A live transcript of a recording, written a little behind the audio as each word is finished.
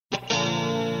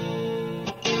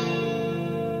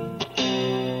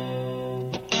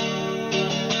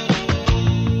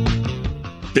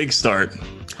Big start.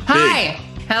 Hi.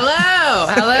 Big.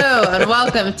 Hello, and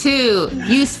welcome to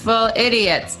Useful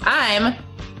Idiots. I'm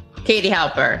Katie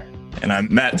Halper. And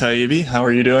I'm Matt Taibbi. How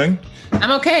are you doing?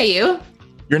 I'm okay, you?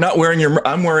 You're not wearing your...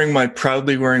 I'm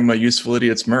proudly wearing my Useful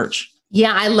Idiots merch.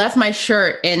 Yeah, I left my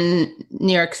shirt in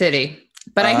New York City,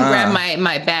 but I can grab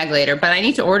my bag later, but I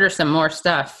need to order some more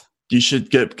stuff. You should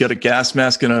get a gas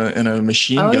mask and a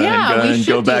machine gun and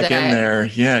go back in there.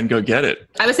 Yeah, and go get it.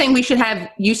 I was saying we should have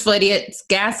Useful Idiots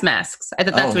gas masks. I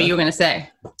thought that's what you were going to say.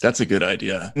 That's a good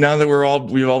idea. Now that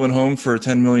we've all been home for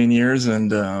 10 million years,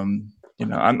 and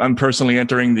I'm personally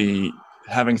entering the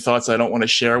having thoughts I don't want to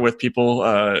share with people.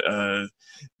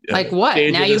 Like what?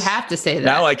 Now you have to say that.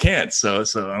 Now I can't.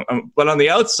 But on the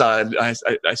outside, I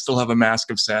still have a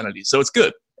mask of sanity. So it's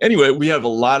good. Anyway, we have a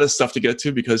lot of stuff to get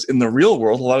to because in the real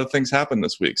world, a lot of things happen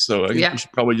this week. So I think we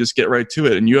should probably just get right to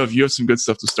it. And you have some good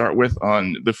stuff to start with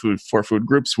on the food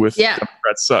groups with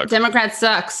Democrats Suck. Democrats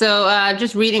Suck. So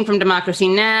just reading from Democracy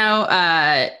Now!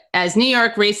 As New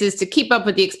York races to keep up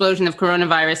with the explosion of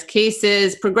coronavirus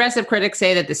cases, progressive critics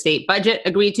say that the state budget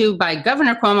agreed to by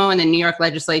Governor Cuomo and the New York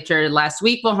legislature last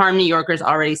week will harm New Yorkers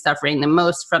already suffering the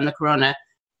most from the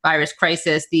coronavirus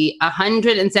crisis. The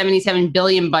 $177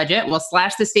 billion budget will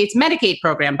slash the state's Medicaid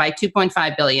program by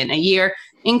 $2.5 billion a year,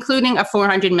 including a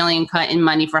 $400 million cut in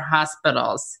money for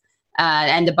hospitals.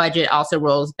 And the budget also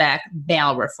rolls back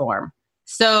bail reform.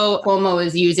 So Cuomo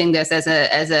is using this as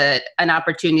an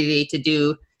opportunity to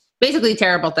do basically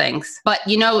terrible things. But,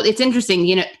 it's interesting,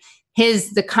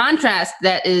 the contrast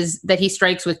that he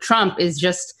strikes with Trump is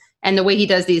just, and the way he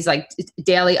does these like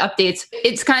daily updates,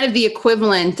 it's kind of the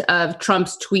equivalent of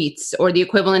Trump's tweets or the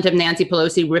equivalent of Nancy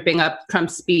Pelosi ripping up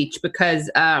Trump's speech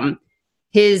because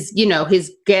he's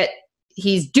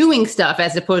doing stuff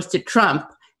as opposed to Trump.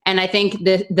 And I think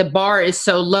the bar is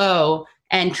so low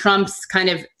and Trump's kind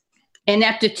of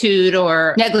ineptitude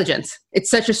or negligence. It's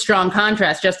such a strong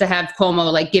contrast just to have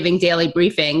Cuomo like giving daily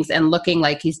briefings and looking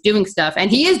like he's doing stuff. And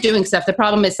he is doing stuff. The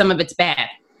problem is some of it's bad.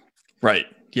 Right.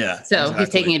 Yeah. So exactly. He's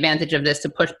taking advantage of this to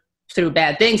push through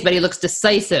bad things, but he looks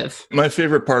decisive. My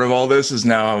favorite part of all this is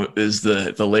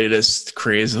the latest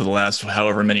craze of the last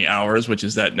however many hours, which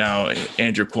is that now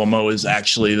Andrew Cuomo is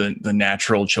actually the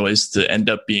natural choice to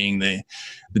end up being the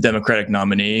Democratic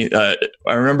nominee. I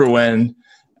remember when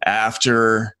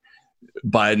after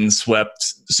Biden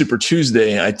swept Super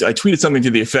Tuesday, I tweeted something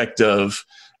to the effect of,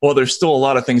 well, there's still a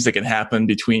lot of things that can happen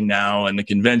between now and the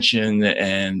convention,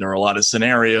 and there are a lot of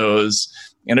scenarios.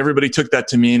 And everybody took that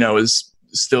to mean I was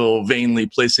still vainly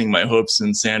placing my hopes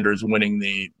in Sanders winning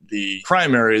the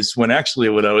primaries, when actually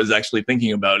what I was actually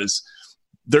thinking about is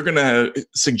they're going to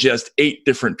suggest 8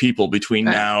 different people between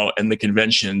now and the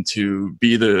convention to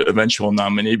be the eventual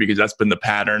nominee, because that's been the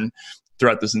pattern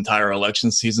throughout this entire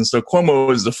election season. So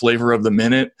Cuomo is the flavor of the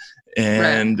minute,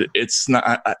 and it's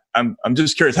not. I'm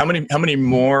just curious, how many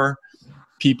more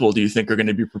people do you think are going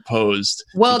to be proposed?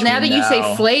 Well, now that you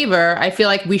say flavor, I feel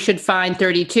like we should find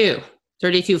 32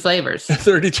 flavors.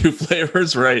 32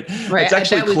 flavors, right? It's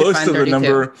actually close to 32. The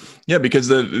number. Yeah, because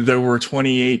there were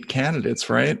 28 candidates,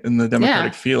 right, in the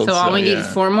Democratic field. So all we need is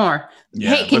 4 more.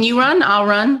 Yeah, hey, can you run? I'll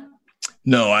run.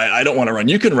 No, I don't want to run.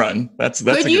 You can run. That's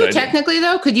could a you good idea. Technically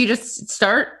though? Could you just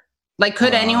start? Like,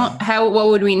 could anyone? What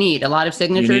would we need? A lot of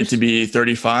signatures. You need to be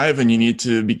 35, and you need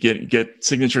to get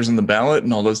signatures in the ballot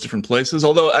in all those different places.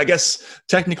 Although I guess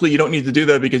technically you don't need to do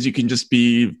that because you can just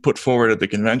be put forward at the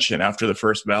convention after the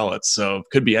first ballot. So it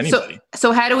could be anybody.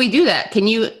 So how do we do that? Can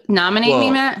you nominate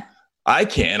me, Matt? I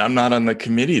can. I'm not on the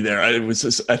committee there.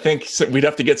 I think we'd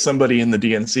have to get somebody in the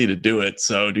DNC to do it.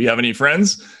 So do you have any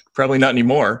friends? Probably not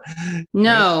anymore.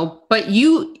 No, but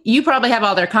you probably have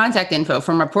all their contact info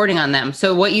from reporting on them.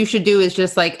 So what you should do is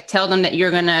just like tell them that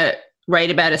you're going to write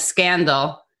about a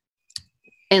scandal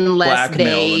unless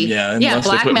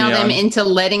blackmail them into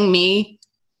letting me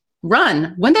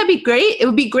run. Wouldn't that be great? It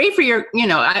would be great for your,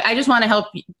 I just want to help,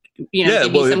 give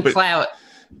you some clout.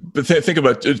 But think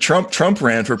about Trump. Trump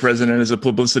ran for president as a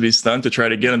publicity stunt to try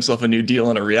to get himself a new deal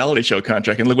on a reality show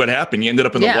contract. And look what happened. He ended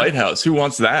up in the White House. Who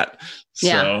wants that?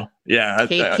 So,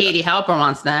 Katie Halper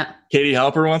wants that. Katie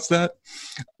Halper wants that.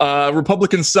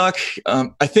 Republicans suck.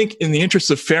 I think in the interest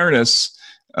of fairness,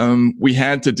 we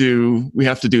have to do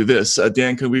this.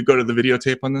 Dan, could we go to the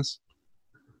videotape on this?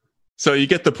 So you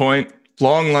get the point.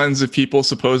 Long lines of people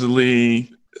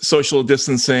supposedly social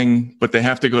distancing, but they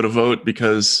have to go to vote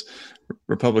because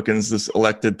Republicans this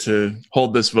elected to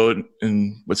hold this vote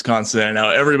in Wisconsin, and now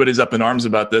everybody's up in arms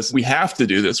about this. We have to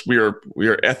do this. We are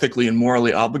ethically and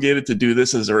morally obligated to do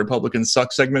this as a Republican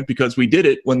suck segment because we did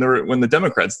it when the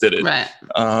Democrats did it. Right.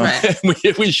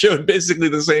 We showed basically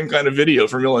the same kind of video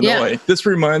from Illinois. Yeah. This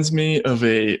reminds me of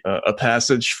a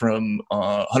passage from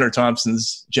Hunter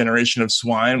Thompson's Generation of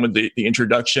Swine with the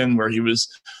introduction where he was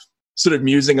sort of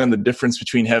musing on the difference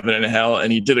between heaven and hell.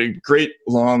 And he did a great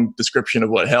long description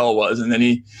of what hell was. And then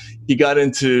he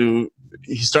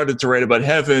started to write about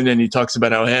heaven, and he talks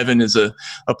about how heaven is a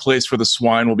place where the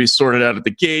swine will be sorted out at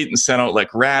the gate and sent out like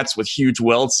rats with huge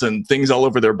welts and things all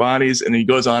over their bodies. And he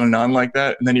goes on and on like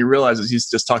that. And then he realizes he's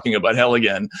just talking about hell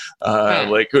again.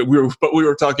 But we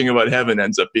were talking about heaven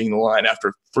ends up being the line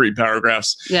after 3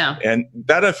 paragraphs. Yeah. And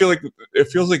that it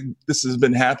feels like this has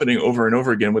been happening over and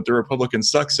over again with the Republican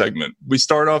suck segment. We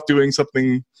start off doing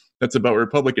something that's about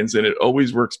Republicans, and it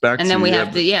always works back. And then we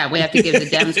have to give the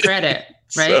Dems credit,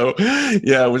 right?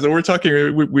 So we're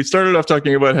talking. We started off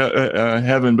talking about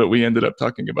heaven, but we ended up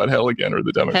talking about hell again, or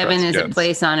the Democrats. Heaven is again. a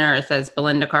place on earth, as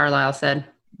Belinda Carlisle said.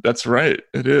 That's right.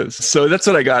 It is. So that's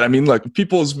what I got. I mean, like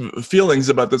people's feelings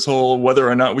about this whole whether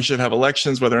or not we should have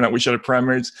elections, whether or not we should have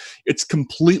primaries, it's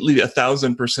completely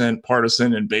 1,000%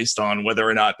 partisan and based on whether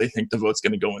or not they think the vote's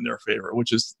going to go in their favor,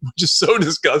 which is so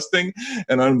disgusting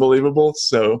and unbelievable.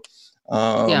 So,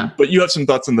 but you have some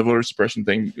thoughts on the voter suppression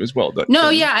thing as well.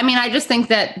 I mean, I just think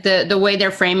that the way they're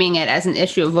framing it as an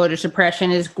issue of voter suppression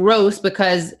is gross,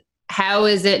 because how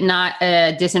is it not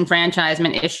a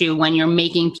disenfranchisement issue when you're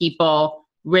making people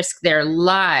risk their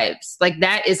lives? Like,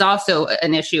 that is also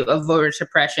an issue of voter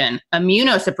suppression.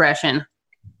 Immunosuppression.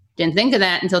 Didn't think of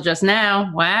that until just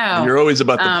now. Wow. You're always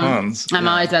about the puns. I'm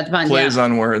always about the puns. Plays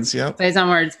on words. Yeah. Plays on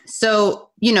words. So,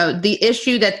 the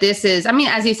issue that this is, I mean,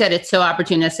 as you said, it's so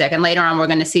opportunistic. And later on, we're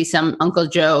going to see some Uncle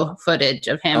Joe footage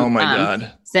of him. Oh my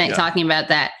God. Talking about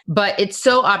that. But it's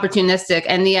so opportunistic.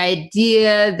 And the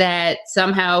idea that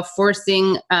somehow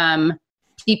forcing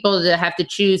people to have to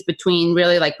choose between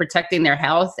really like protecting their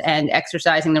health and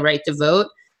exercising the right to vote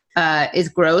is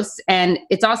gross. And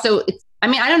it's also, I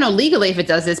mean, I don't know legally if it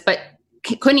does this, but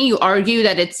couldn't you argue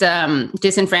that it's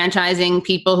disenfranchising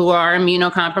people who are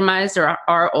immunocompromised or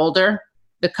are older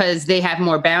because they have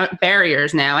more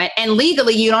barriers now? And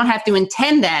legally, you don't have to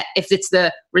intend that. If it's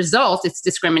the result, it's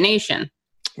discrimination.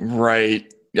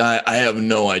 Right. I have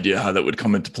no idea how that would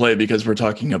come into play because we're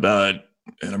talking about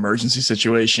an emergency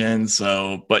situation.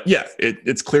 So, but yeah,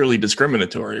 it's clearly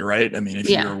discriminatory, right? I mean,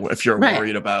 if you're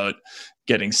worried about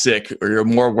getting sick, or you're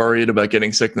more worried about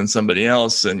getting sick than somebody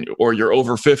else, or you're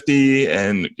over 50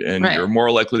 and you're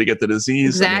more likely to get the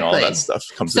disease. Exactly. I mean, all that stuff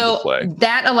comes into play.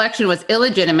 That election was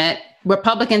illegitimate.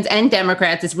 Republicans and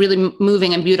Democrats, it's really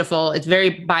moving and beautiful. It's very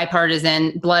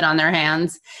bipartisan, blood on their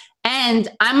hands. And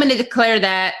I'm going to declare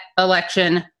that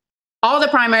election, all the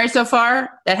primaries so far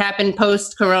that happened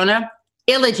post-corona,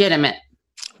 illegitimate.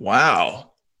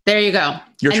 Wow. There you go.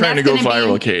 You're trying to go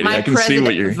viral, Katie. I can see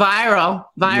what you're... Viral.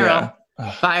 Yeah.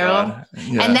 Viral.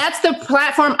 Yeah. And that's the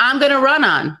platform I'm going to run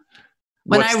on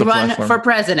when I run for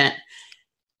president.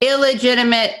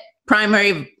 Illegitimate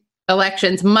primary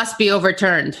elections must be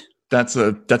overturned. That's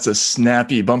a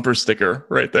snappy bumper sticker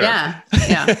right there.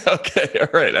 Yeah. Okay. All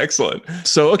right. Excellent.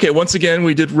 So, once again,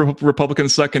 we did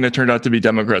Republicans suck, and it turned out to be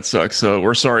Democrats suck. So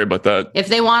we're sorry about that. If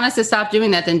they want us to stop doing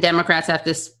that, then Democrats have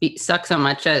to suck so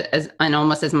much and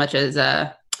almost as much as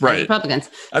Republicans.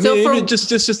 I mean,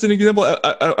 just an example.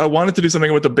 I wanted to do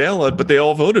something with the bailout, but they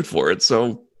all voted for it.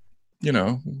 So,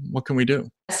 what can we do?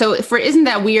 So Isn't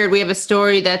That Weird? We have a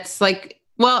story that's like,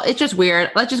 well, it's just weird.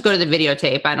 Let's just go to the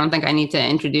videotape. I don't think I need to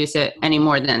introduce it any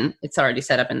more than it's already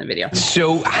set up in the video.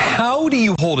 So how do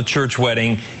you hold a church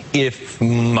wedding if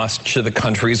much of the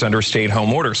country is under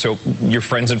stay-at-home order? So your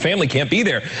friends and family can't be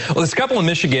there. Well, this couple in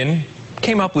Michigan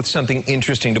came up with something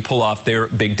interesting to pull off their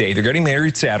big day. They're getting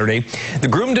married Saturday. The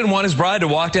groom didn't want his bride to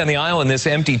walk down the aisle in this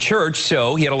empty church,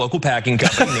 so he had a local packing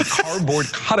company make cardboard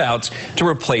cutouts to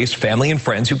replace family and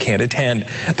friends who can't attend.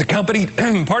 The company,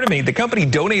 the company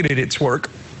donated its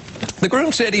work. The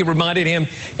groom said he reminded him,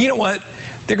 you know what,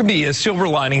 there could be a silver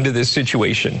lining to this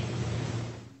situation.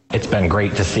 It's been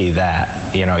great to see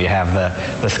that. You have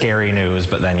the scary news,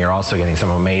 but then you're also getting some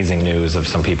amazing news of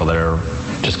some people that are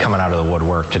just coming out of the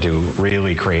woodwork to do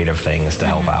really creative things to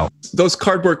help out. Those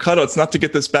cardboard cutouts, not to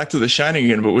get this back to The Shining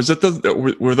again, but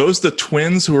were those the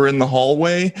twins who were in the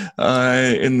hallway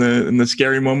in the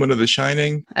scary moment of The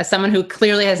Shining? As someone who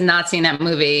clearly has not seen that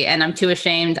movie, and I'm too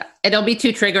ashamed, it'll be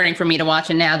too triggering for me to watch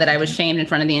it now that I was shamed in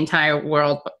front of the entire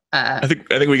world I think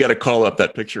we got to call up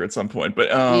that picture at some point. But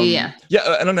yeah,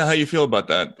 I don't know how you feel about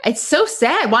that. It's so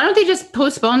sad. Why don't they just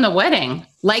postpone the wedding?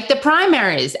 Like the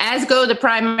primaries, as go the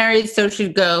primaries, so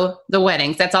should go the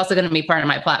weddings. That's also going to be part of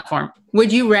my platform.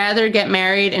 Would you rather get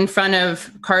married in front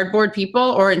of cardboard people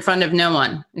or in front of no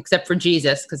one except for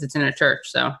Jesus, because it's in a church?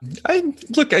 So I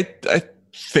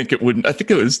think it wouldn't. I think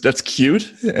that's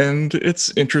cute and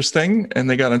it's interesting, and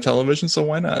they got on television, so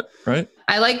why not, right?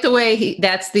 I like the way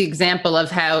that's the example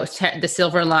of how the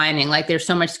silver lining. Like there's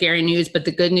so much scary news, but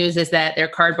the good news is that their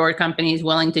cardboard company is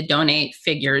willing to donate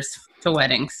figures to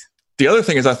weddings. The other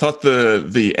thing is, I thought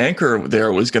the anchor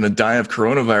there was going to die of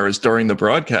coronavirus during the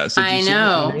broadcast. I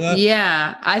know.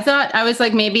 Yeah, I was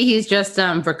like, maybe he's just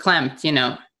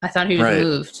verklempt. I thought he was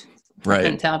moved. Right.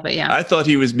 Couldn't tell, but yeah. I thought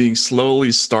he was being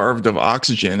slowly starved of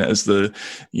oxygen as the,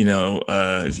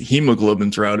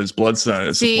 hemoglobin throughout his blood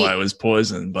supply was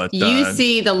poisoned. But you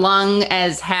see the lung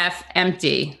as half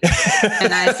empty,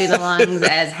 and I see the lungs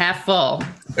as half full,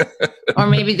 or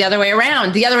maybe the other way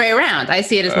around. I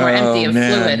see it as more empty of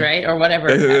fluid, right, or whatever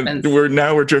happens.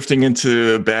 We're drifting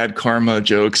into bad karma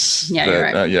jokes.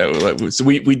 Yeah, you're right. So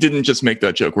we didn't just make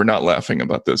that joke. We're not laughing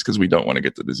about this because we don't want to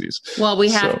get the disease. Well,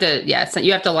 we have to. Yeah, so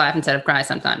you have to laugh instead of cry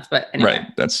sometimes, but anyway.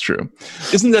 Right, that's true.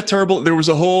 Isn't that terrible? There was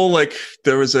a whole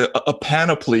a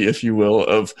panoply, if you will,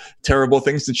 of terrible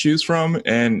things to choose from,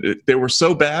 and they were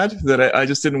so bad that I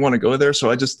just didn't want to go there. So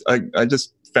I just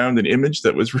found an image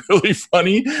that was really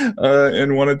funny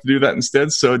and wanted to do that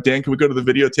instead. So Dan, can we go to the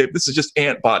videotape? This is just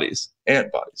ant bodies.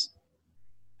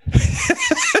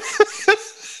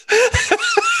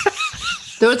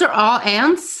 Those are all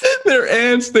ants? They're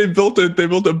ants. They built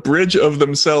a bridge of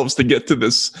themselves to get to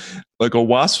this, like a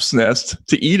wasp's nest,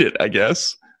 to eat it, I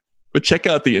guess. But check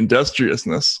out the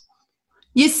industriousness.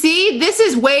 You see, this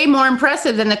is way more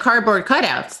impressive than the cardboard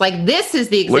cutouts. Like, this is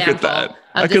the example. Look at that.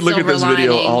 I could look at this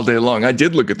video all day long. I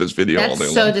did look at this video all day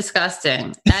long. That's so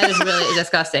disgusting. That is really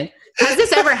disgusting. Has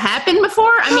this ever happened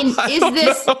before? I mean, is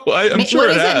this... I'm sure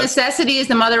it has. Necessity is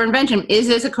the mother of invention. Is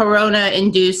this a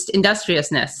corona-induced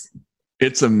industriousness?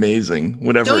 It's amazing,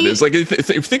 whatever it is. Like,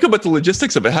 if think about the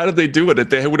logistics of it, how did they do it?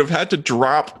 They would have had to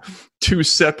drop two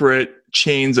separate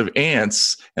chains of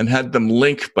ants and had them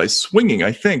link by swinging.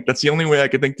 I think that's the only way I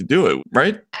could think to do it,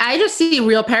 right? I just see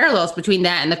real parallels between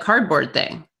that and the cardboard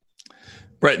thing.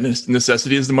 Right.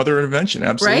 Necessity is the mother of invention.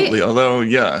 Absolutely. Right? Although,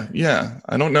 yeah.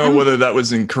 I don't know whether that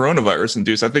was in coronavirus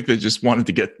induced. I think they just wanted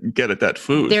to get at that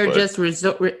food. They're just,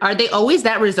 are they always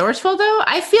that resourceful though?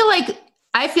 I feel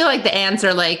like the ants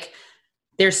are like,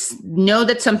 know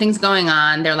that something's going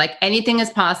on. They're like, anything is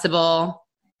possible.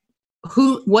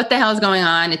 What the hell is going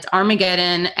on? It's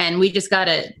Armageddon, and we just got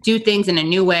to do things in a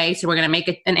new way. So we're going to make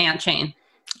it an ant chain.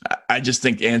 I just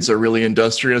think ants are really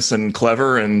industrious and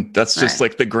clever, and that's just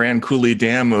like the Grand Coulee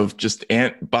Dam of just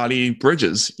ant body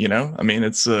bridges. I mean,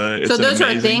 it's so those are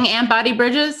a thing, ant body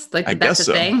bridges. Like I that's guess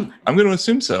so. A thing. I'm going to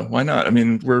assume so. Why not? I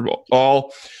mean, we're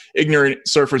all ignorant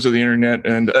surfers of the internet,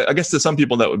 and I guess to some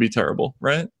people that would be terrible,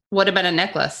 right? What about a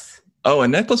necklace? Oh, a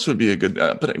necklace would be a good,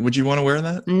 but would you want to wear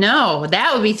that? No,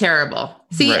 that would be terrible.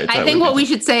 See, right, I think what we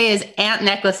should say is ant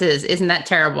necklaces. Isn't that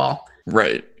terrible?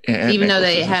 Right. Even though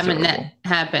they haven't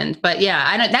happened. But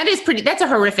yeah, that's a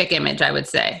horrific image, I would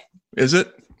say. Is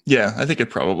it? Yeah, I think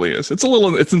it probably is.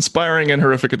 It's inspiring and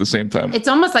horrific at the same time. It's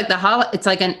almost like it's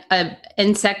like an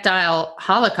insectile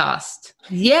holocaust.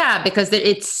 Yeah, because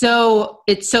it's so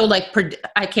like,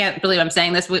 I can't believe I'm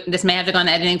saying this. This may have to go on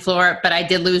the editing floor, but I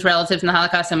did lose relatives in the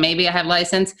Holocaust, so maybe I have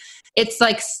license. It's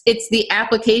like, it's the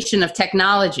application of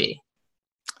technology.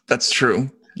 That's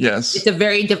true. Yes. It's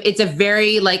a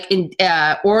very like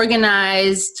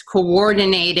organized,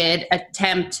 coordinated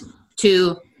attempt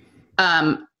to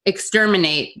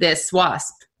exterminate this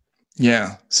wasp.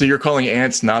 Yeah. So you're calling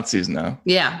ants Nazis now?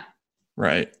 Yeah.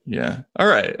 Right. Yeah. All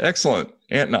right. Excellent.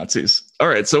 Ant Nazis. All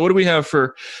right. So what do we have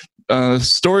for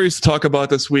stories to talk about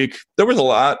this week? There was a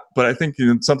lot, but I think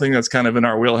something that's kind of in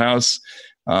our wheelhouse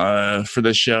for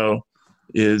this show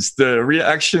is the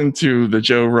reaction to the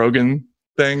Joe Rogan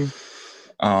thing.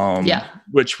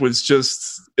 Which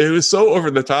was it was so over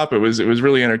the top. It was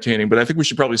really entertaining, but I think we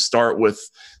should probably start with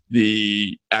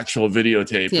the actual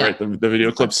videotape, right? The video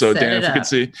clip. So Dan, if you could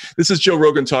see, this is Joe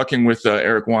Rogan talking with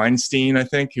Eric Weinstein, I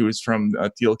think, who was from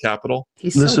Thiel Capital.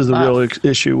 This is the real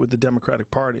issue with the Democratic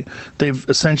Party. They've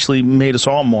essentially made us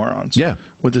all morons. Yeah.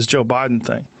 With this Joe Biden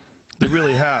thing. They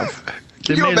really have.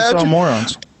 They made us all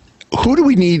morons. Who do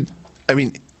we need? I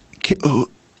mean,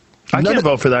 I can't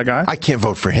vote for that guy. I can't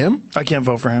vote for him. I can't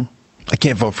vote for him. I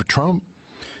can't vote for Trump.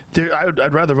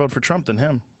 I'd rather vote for Trump than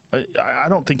him. I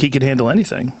don't think he could handle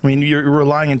anything. I mean, you're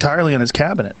relying entirely on his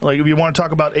cabinet. Like, if you want to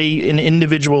talk about an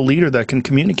individual leader that can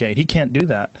communicate, he can't do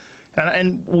that.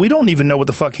 And we don't even know what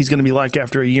the fuck he's going to be like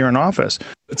after a year in office.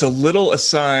 It's a little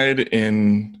aside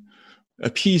in a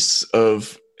piece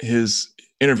of his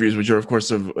interviews, which are, of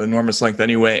course, of enormous length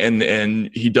anyway, and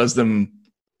he does them,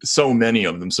 so many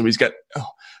of them. So he's got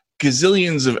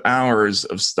gazillions of hours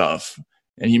of stuff,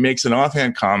 and he makes an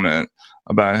offhand comment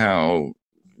about how,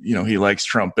 he likes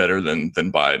Trump better than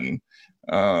Biden.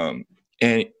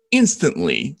 And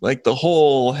instantly, like, the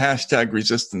whole hashtag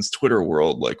resistance Twitter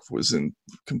world, like, was in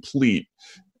complete,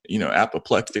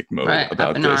 apoplectic mode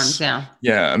about this. Arms,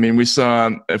 yeah. I mean, we saw,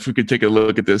 if we could take a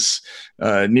look at this,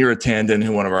 Neera Tanden,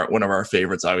 who one of our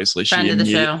favorites, obviously, friend of the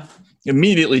show,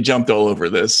 immediately jumped all over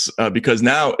this because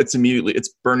now it's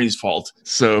Bernie's fault.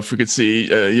 So if we could see,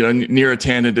 Neera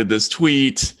Tanden did this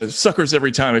tweet: "Suckers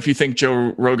every time. If you think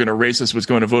Joe Rogan, a racist, was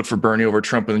going to vote for Bernie over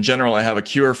Trump in general, I have a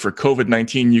cure for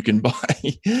COVID-19 you can buy."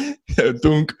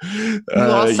 Dunk. You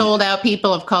all sold out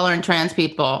people of color and trans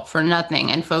people for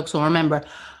nothing, and folks will remember.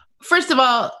 First of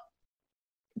all,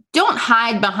 don't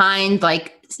hide behind,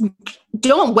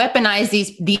 don't weaponize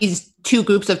these two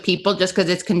groups of people just because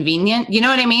it's convenient. You know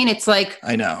what I mean? It's like,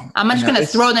 I know. I'm just going to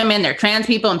throw them in there, trans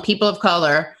people and people of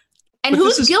color. And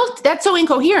who's guilt? That's so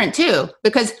incoherent too,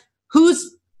 because who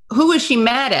is she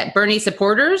mad at? Bernie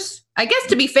supporters? I guess,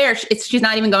 to be fair, she's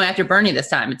not even going after Bernie this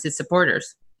time. It's his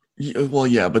supporters. Well,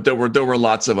 yeah, but there were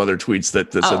lots of other tweets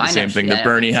that said the same thing, that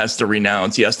Bernie has to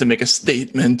renounce. He has to make a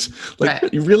statement. Like,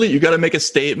 right. You got to make a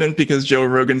statement because Joe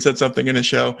Rogan said something in a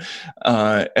show.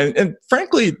 And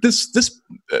frankly, this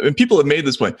and people have made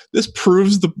this point. This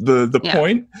proves the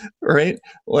point, right?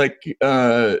 Like,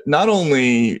 not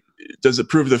only does it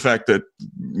prove the fact that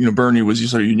Bernie was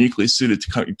sort of uniquely suited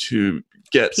to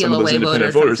get some of those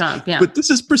independent voters, Trump, but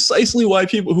this is precisely why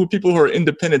people who are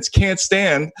independents can't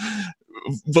stand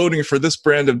voting for this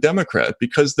brand of Democrat,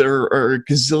 because there are a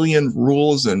gazillion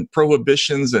rules and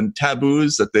prohibitions and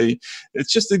taboos that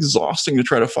it's just exhausting to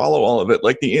try to follow all of it.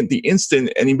 Like, the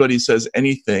instant anybody says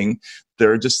anything,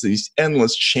 there are just these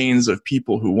endless chains of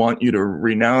people who want you to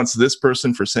renounce this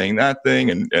person for saying that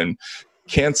thing and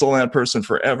cancel that person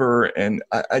forever. And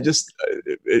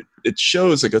it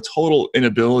shows like a total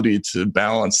inability to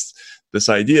balance this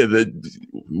idea that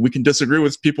we can disagree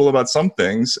with people about some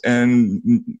things and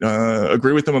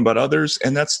agree with them about others,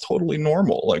 and that's totally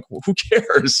normal. Like, who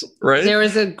cares, right? There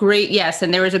was a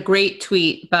great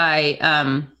tweet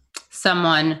by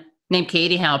someone named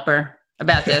Katie Halper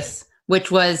about this, which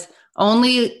was,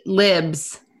 only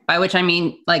libs, by which I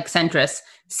mean like centrists,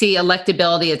 see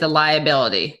electability as a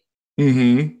liability,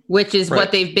 which is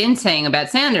what they've been saying about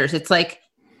Sanders. It's like,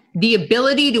 the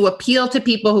ability to appeal to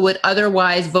people who would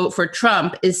otherwise vote for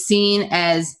Trump is seen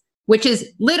as, which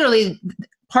is literally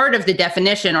part of the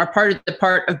definition, or part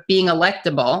of being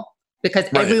electable, because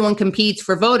everyone competes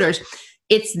for voters.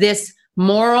 It's this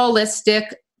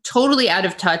moralistic, totally out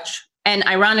of touch, and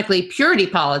ironically purity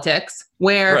politics,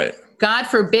 where God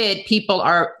forbid people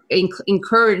are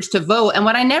encouraged to vote. And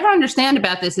what I never understand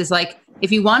about this is, like,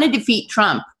 if you want to defeat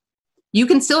Trump, you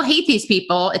can still hate these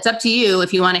people. It's up to you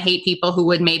if you want to hate people who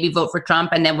would maybe vote for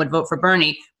Trump and then would vote for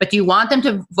Bernie. But do you want them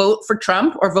to vote for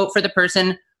Trump or vote for the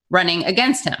person running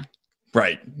against him?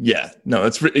 Right. Yeah.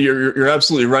 No, you're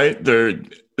absolutely right.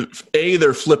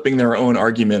 They're flipping their own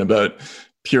argument about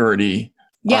purity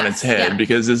on its head,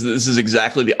 because this is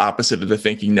exactly the opposite of the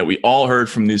thinking that we all heard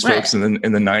from these folks in the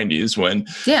 90s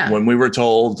when we were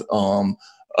told,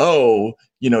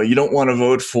 you don't want to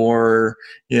vote for,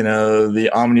 the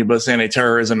Omnibus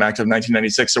Anti-Terrorism Act of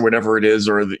 1996 or whatever it is,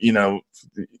 or,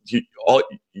 you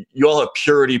all have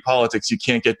purity politics. You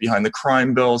can't get behind the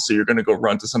crime bill, so you're going to go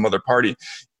run to some other party.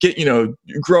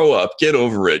 Grow up, get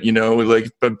over it,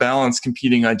 but balance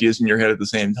competing ideas in your head at the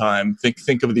same time.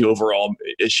 Think of the overall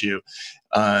issue.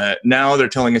 Now they're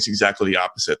telling us exactly the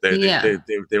opposite.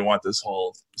 They want this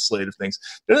whole slate of things.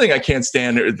 The other thing I can't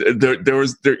stand,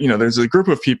 there's a group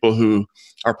of people who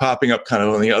are popping up kind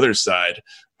of on the other side,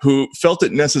 who felt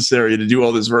it necessary to do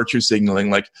all this virtue signaling.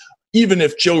 Like, even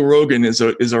if Joe Rogan is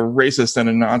a racist and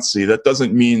a Nazi, that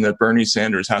doesn't mean that Bernie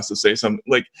Sanders has to say something.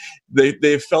 Like,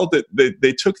 they felt that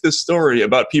they took this story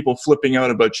about people flipping out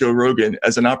about Joe Rogan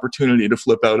as an opportunity to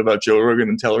flip out about Joe Rogan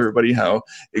and tell everybody how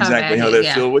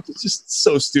they feel, which is just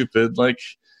so stupid. Like,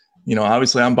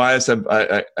 obviously I'm biased.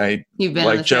 I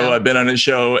like Joe. I've been on his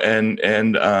show,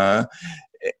 and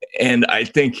I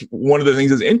think one of the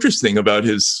things that's interesting about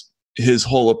his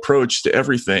whole approach to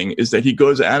everything is that he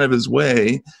goes out of his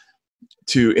way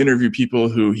to interview people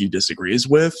who he disagrees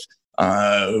with,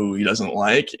 who he doesn't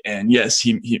like. And yes,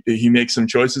 he makes some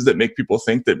choices that make people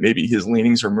think that maybe his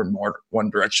leanings are more one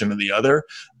direction or the other.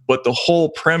 But the whole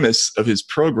premise of his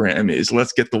program is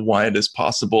let's get the widest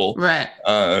possible,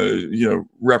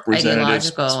 representative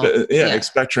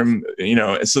spectrum,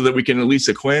 so that we can at least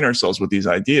acquaint ourselves with these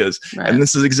ideas. Right. And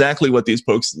this is exactly what these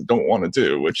folks don't want to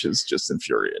do, which is just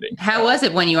infuriating. How was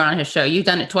it when you were on his show? You've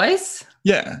done it twice?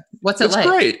 Yeah. What's it like?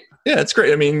 Great. Yeah, it's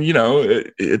great. I mean,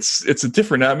 it's a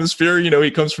different atmosphere.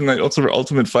 He comes from that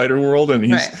ultimate fighter world, and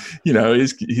he's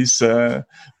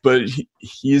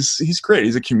great.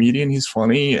 He's a comedian. He's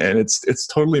funny, and it's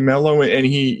totally mellow. And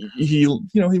he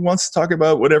wants to talk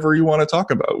about whatever you want to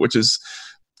talk about, which is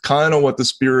kind of what the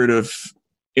spirit of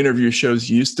interview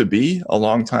shows used to be a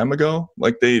long time ago.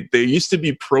 Like they used to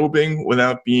be probing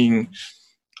without being,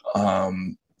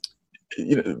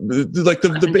 like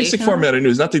the basic format of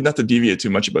news, not to deviate too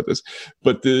much about this,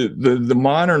 but the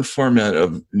modern format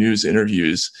of news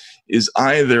interviews is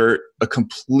either a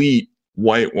complete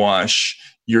whitewash,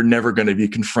 you're never going to be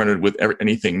confronted with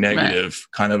anything negative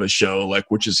kind of a show,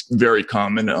 like, which is very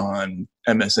common on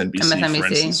MSNBC. For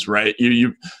instance, right?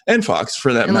 You and Fox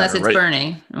for that unless matter, it's right?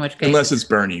 Bernie, in which case unless it's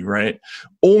Bernie, right?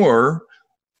 Or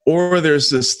there's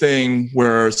this thing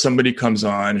where somebody comes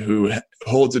on who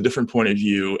holds a different point of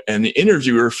view, and the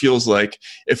interviewer feels like,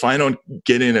 if I don't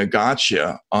get in a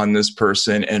gotcha on this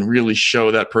person and really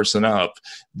show that person up,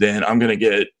 then I'm going to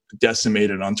get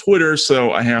decimated on Twitter.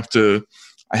 So I have to,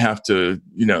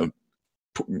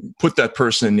 put that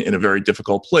person in a very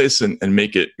difficult place and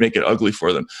make it ugly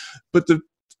for them. But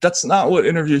that's not what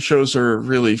interview shows are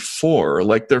really for.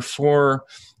 Like, they're for,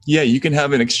 you can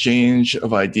have an exchange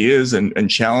of ideas and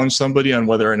challenge somebody on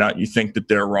whether or not you think that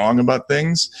they're wrong about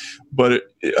things. But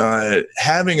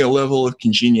having a level of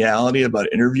congeniality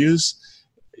about interviews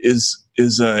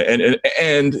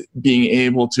and being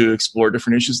able to explore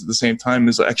different issues at the same time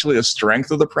is actually a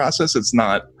strength of the process. It's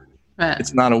not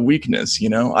a weakness. I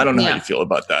don't know how you feel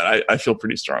about that. I feel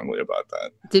pretty strongly about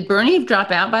that. Did Bernie drop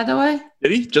out, by the way?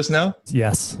 Did he just now?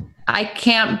 Yes. I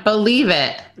can't believe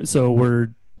it. So we're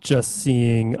just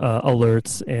seeing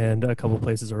alerts, and a couple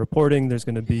places are reporting there's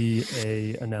going to be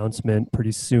a announcement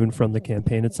pretty soon from the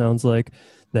campaign, it sounds like,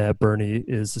 that Bernie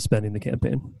is suspending the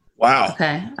campaign. Wow.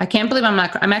 Okay. I can't believe I'm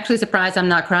actually surprised I'm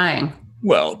not crying.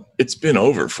 Well, it's been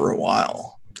over for a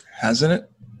while, hasn't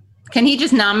it? Can he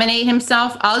just nominate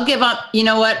himself? I'll give up. You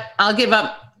know what? I'll give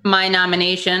up my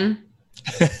nomination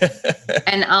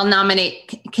and I'll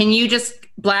nominate. Can you just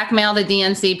blackmail the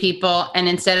DNC people, and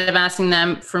instead of asking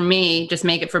them for me, just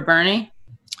make it for Bernie?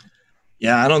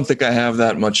 Yeah, I don't think I have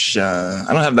that much. I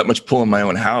don't have that much pull in my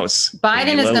own house.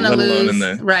 Biden is going to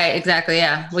lose. Right, exactly.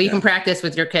 Yeah. Well, you can practice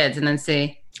with your kids and then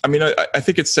see. I mean, I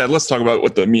think it's sad. Let's talk about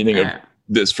what the meaning of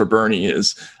this for Bernie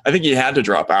is. I think he had to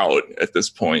drop out at this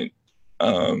point.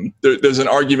 There's an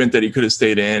argument that he could have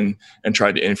stayed in and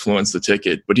tried to influence the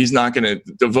ticket, but he's not going to.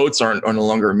 The votes are no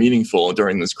longer meaningful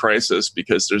during this crisis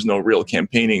because there's no real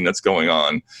campaigning that's going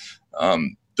on.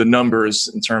 The numbers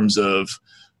in terms of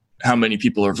how many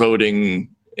people are voting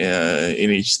in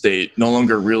each state no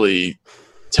longer really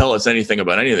tell us anything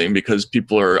about anything, because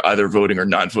people are either voting or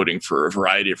not voting for a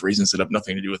variety of reasons that have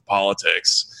nothing to do with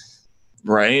politics,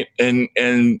 right? And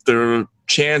the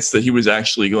chance that he was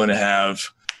actually going to have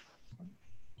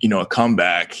a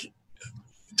comeback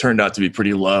turned out to be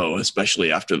pretty low,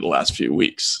 especially after the last few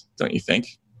weeks, don't you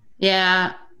think?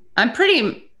 Yeah, as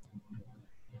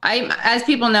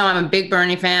people know, I'm a big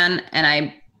Bernie fan,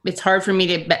 and it's hard for me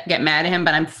to get mad at him,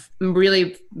 but I'm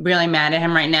really, really mad at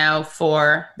him right now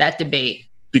for that debate.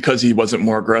 Because he wasn't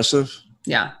more aggressive?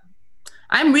 Yeah.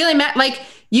 I'm really mad. Like,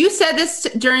 you said this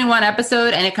during one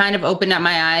episode, and it kind of opened up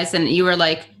my eyes, and you were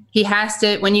like, he has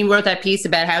to, when you wrote that piece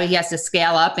about how he has to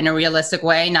scale up in a realistic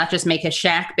way, not just make his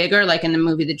shack bigger, like in the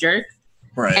movie The Jerk.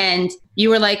 Right. And you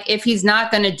were like, if he's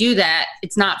not going to do that,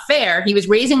 it's not fair. He was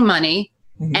raising money,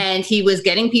 and he was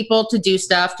getting people to do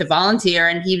stuff, to volunteer,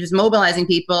 and he was mobilizing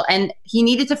people, and he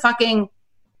needed to fucking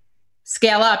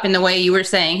scale up in the way you were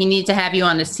saying. He needed to have you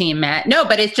on this team, Matt. No,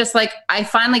 but it's just like, I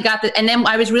finally got and then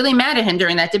I was really mad at him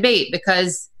during that debate,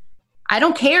 because I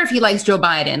don't care if he likes Joe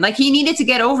Biden. Like, he needed to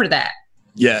get over that.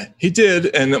 Yeah, he did.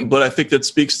 But I think that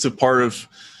speaks to part of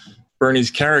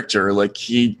Bernie's character. Like,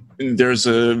 there's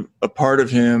a part of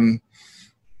him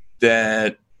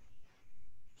that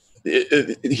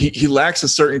he lacks a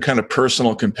certain kind of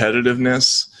personal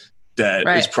competitiveness that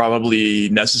is probably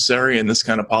necessary in this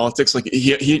kind of politics. Like,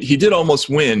 he did almost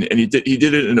win, and he did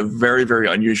it in a very, very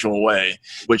unusual way,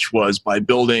 which was by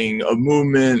building a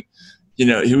movement,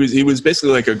 he was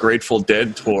basically like a Grateful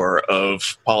Dead tour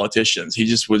of politicians. He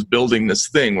just was building this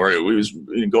thing where it was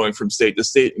going from state to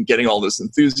state and getting all this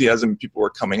enthusiasm. People were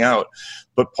coming out.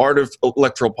 But part of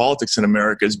electoral politics in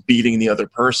America is beating the other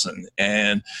person.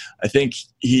 And I think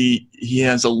he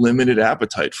has a limited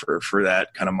appetite for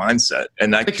that kind of mindset.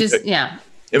 And that, which is, yeah.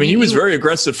 I mean, he was very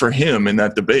aggressive for him in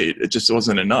that debate. It just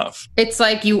wasn't enough. It's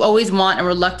like you always want a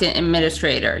reluctant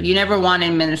administrator. You never want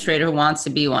an administrator who wants to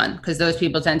be one, because those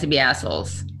people tend to be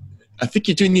assholes. I think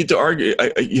you do need to argue.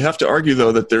 You have to argue,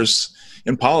 though, that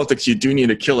in politics, you do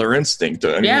need a killer instinct.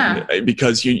 I mean,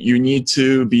 because you need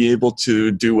to be able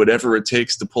to do whatever it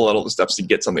takes to pull out all the steps to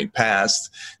get something passed,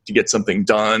 to get something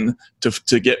done,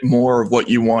 to get more of what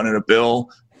you want in a bill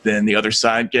than the other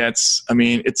side gets. I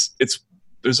mean,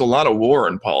 there's a lot of war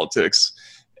in politics,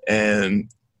 and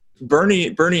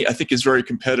Bernie, I think, is very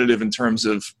competitive in terms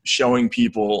of showing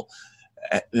people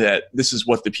that this is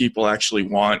what the people actually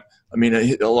want. I mean,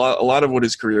 a lot of what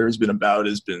his career has been about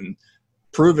has been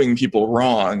proving people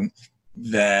wrong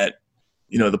that,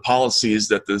 the policies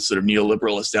that the sort of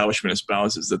neoliberal establishment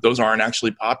espouses, that those aren't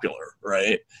actually popular,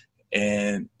 right?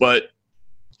 And that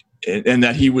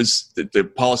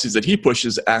the policies that he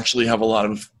pushes actually have a lot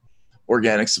of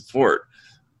organic support.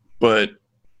 But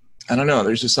I don't know.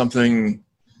 There's just something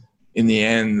in the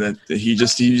end that he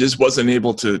just wasn't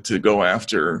able to go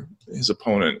after his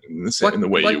opponent in the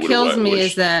way you would. What kills me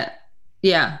is that,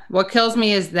 what kills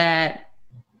me is that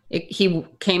he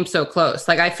came so close.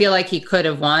 Like, I feel like he could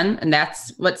have won, and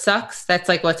that's what sucks. That's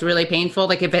like what's really painful.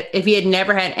 Like, if he had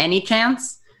never had any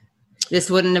chance,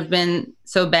 this wouldn't have been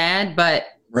so bad. But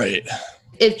right,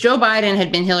 if Joe Biden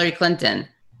had been Hillary Clinton,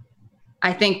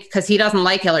 I think, because he doesn't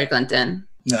like Hillary Clinton.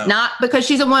 No. Not because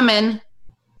she's a woman.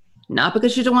 Not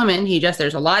because she's a woman.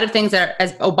 There's a lot of things that,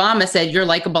 as Obama said, you're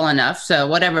likable enough. So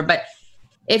whatever. But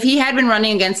if he had been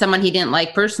running against someone he didn't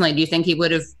like personally, do you think he would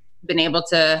have been able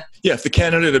to? Yeah, if the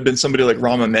candidate had been somebody like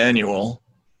Rahm Emanuel,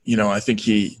 I think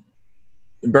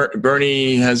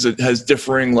Bernie has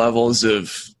differing levels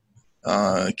of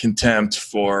contempt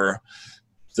for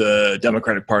the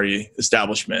Democratic Party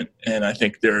establishment. And I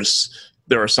think there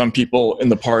are some people in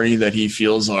the party that he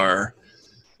feels are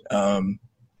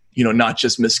not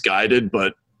just misguided,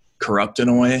 but corrupt in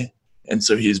a way. And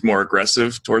so he's more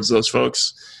aggressive towards those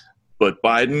folks. But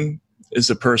Biden is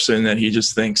a person that he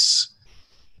thinks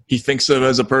of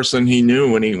as a person he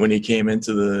knew when he came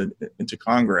into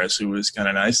Congress, who was kind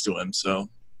of nice to him. So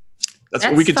that's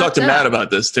we can talk to Matt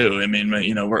about this too. I mean,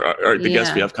 we're the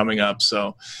guests we have coming up.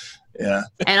 So yeah.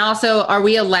 And also, are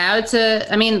we allowed to,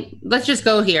 let's just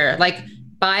go here. Like,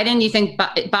 Biden, you think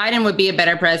Biden would be a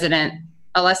better president,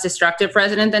 a less destructive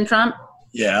president than Trump?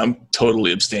 Yeah, I'm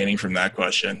totally abstaining from that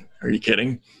question. Are you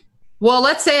kidding? Well,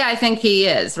 let's say I think he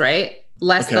is, right?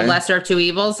 The lesser of two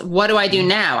evils. What do I do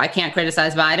now? I can't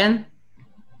criticize Biden.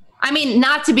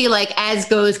 Not to be like, as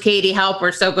goes Katie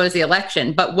Halper, so goes the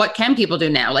election. But what can people do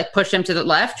now? Like, push him to the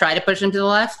left? Try to push him to the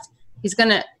left? He's going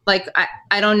to,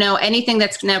 I don't know. Anything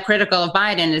that's now critical of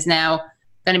Biden is now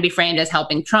going to be framed as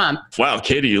helping Trump. Wow,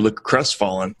 Katie, you look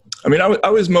crestfallen. I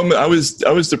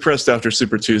was depressed after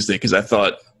Super Tuesday because I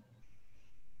thought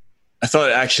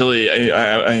actually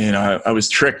I was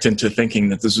tricked into thinking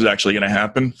that this was actually going to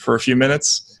happen for a few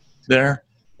minutes there,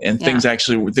 and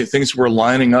things were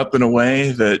lining up in a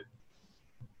way that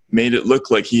made it look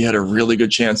like he had a really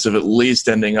good chance of at least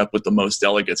ending up with the most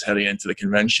delegates heading into the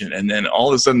convention. And then all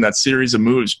of a sudden, that series of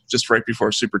moves just right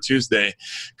before Super Tuesday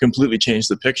completely changed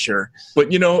the picture. But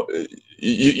you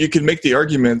can make the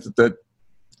argument that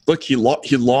look, he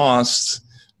lost,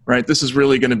 right? This is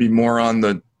really going to be more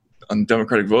on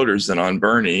Democratic voters than on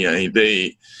Bernie.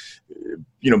 They,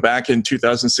 back in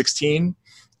 2016,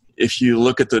 if you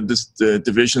look at the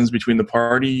divisions between the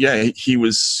party, he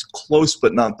was close,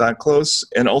 but not that close.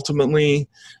 And ultimately,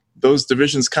 those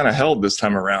divisions kind of held this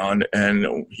time around,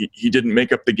 and he didn't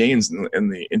make up the gains in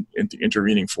the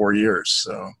intervening 4 years.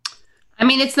 So,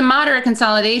 it's the moderate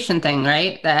consolidation thing,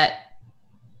 right? That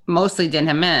mostly did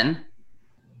him in.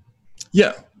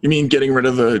 Yeah. You mean getting rid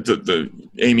of the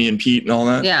Amy and Pete and all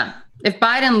that? Yeah. If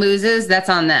Biden loses, that's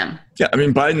on them. Yeah.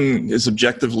 Biden is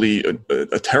objectively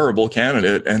a terrible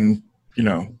candidate. And,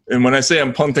 and when I say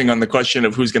I'm punting on the question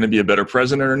of who's going to be a better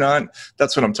president or not,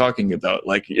 that's what I'm talking about.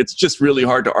 Like, it's just really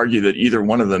hard to argue that either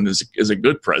one of them is a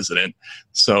good president.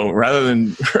 So rather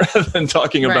than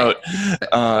talking about,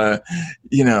 I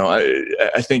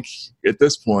think at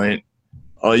this point,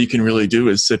 all you can really do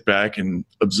is sit back and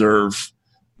observe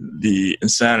the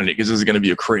insanity, because this is going to be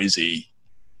a crazy,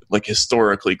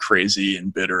 historically crazy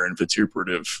and bitter and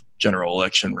vituperative general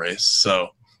election race. So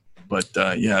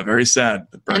But yeah, very sad.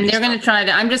 And they're going to try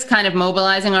to, I'm just kind of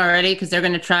mobilizing already because they're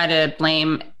going to try to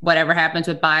blame whatever happens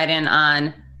with Biden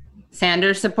on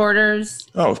Sanders supporters.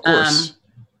 Oh, of course.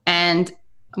 And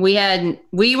we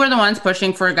were the ones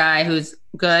pushing for a guy who's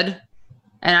good.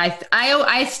 And I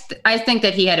think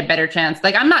that he had a better chance.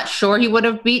 Like, I'm not sure he would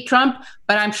have beat Trump,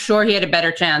 but I'm sure he had a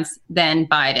better chance than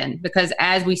Biden, because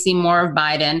as we see more of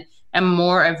Biden and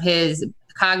more of his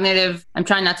cognitive, I'm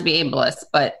trying not to be ableist,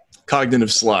 but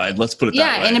cognitive slide, let's put it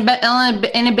that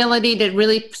way. Inability to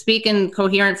really speak in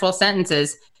coherent full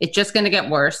sentences, it's just going to get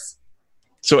worse.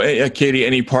 So, Katie,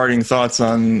 any parting thoughts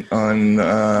on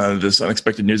this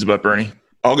unexpected news about Bernie?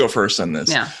 I'll go first on this.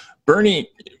 Yeah. Bernie,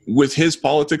 with his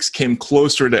politics, came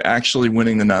closer to actually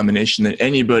winning the nomination than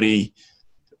anybody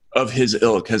of his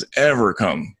ilk has ever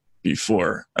come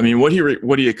before. I mean, what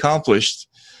he accomplished,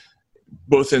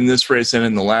 both in this race and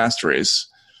in the last race,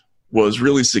 was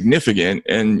really significant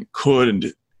and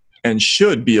could and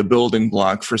should be a building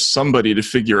block for somebody to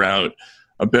figure out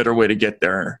a better way to get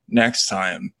there next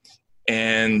time.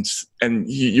 And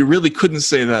you really couldn't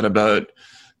say that about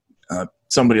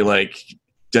somebody like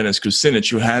Dennis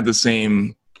Kucinich, who had the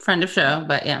same friend of show,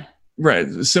 but yeah, right,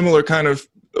 similar kind of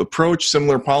approach,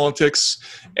 similar politics,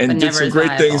 and did some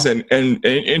great things and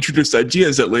introduced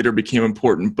ideas that later became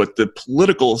important. But the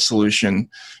political solution,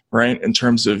 right, in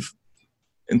terms of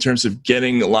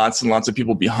getting lots and lots of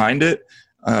people behind it,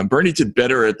 Bernie did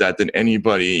better at that than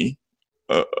anybody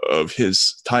of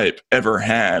his type ever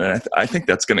had. And I think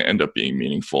that's going to end up being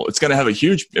meaningful. It's going to have a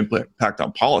huge impact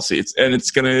on policy.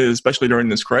 It's going to, especially during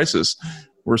this crisis,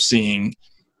 we're seeing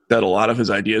that a lot of his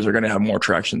ideas are going to have more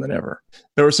traction than ever.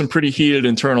 There were some pretty heated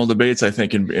internal debates, I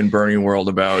think, in Bernie world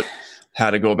about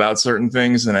how to go about certain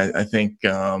things. And I think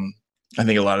a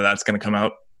lot of that's going to come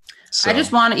out. So. I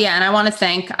just want to, and I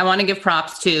want to give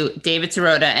props to David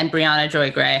Sirota and Brianna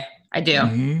Joy Gray. I do.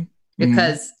 Mm-hmm.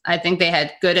 Because I think they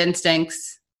had good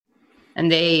instincts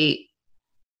and they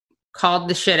called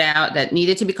the shit out that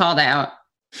needed to be called out.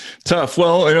 Tough.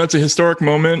 Well, it's a historic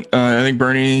moment. I think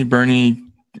Bernie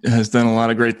has done a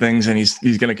lot of great things, and he's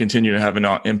going to continue to have an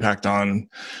impact on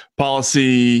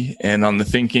policy and on the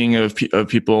thinking of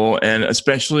people. And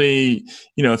especially,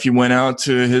 if you went out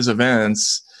to his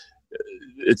events,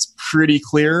 it's pretty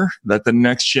clear that the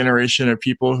next generation of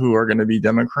people who are going to be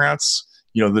Democrats,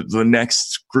 the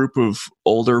next group of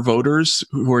older voters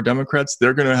who are Democrats,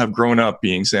 they're going to have grown up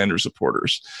being Sanders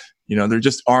supporters. There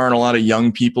just aren't a lot of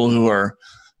young people who are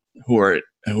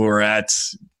at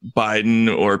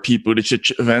Biden or Pete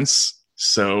Buttigieg events.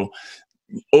 So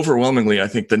overwhelmingly, I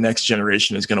think the next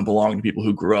generation is going to belong to people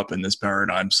who grew up in this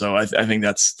paradigm. So I think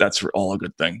that's all a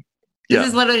good thing. This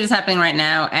is literally just happening right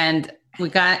now, and we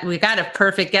got a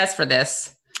perfect guest for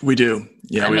this. We do.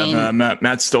 Yeah, we have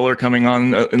Matt Stoller coming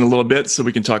on in a little bit, so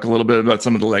we can talk a little bit about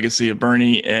some of the legacy of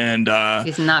Bernie. And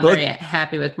he's not very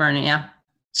happy with Bernie, yeah.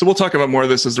 So we'll talk about more of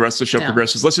this as the rest of the show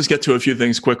progresses. Let's just get to a few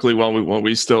things quickly while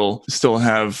we still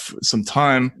have some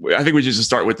time. I think we should just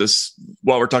start with this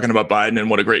while we're talking about Biden and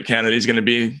what a great candidate he's going to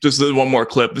be. Just one more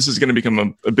clip. This is going to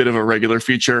become a bit of a regular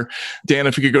feature. Dan,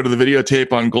 if you could go to the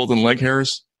videotape on golden leg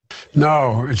hairs.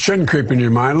 No, it shouldn't creep into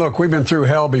your mind. Look, we've been through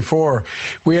hell before.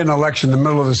 We had an election in the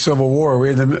middle of the Civil War. We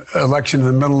had an election in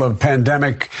the middle of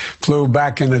pandemic flu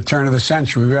back in the turn of the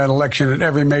century. We've had an election at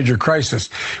every major crisis.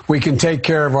 We can take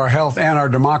care of our health and our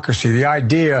democracy. The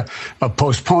idea of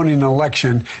postponing an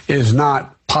election is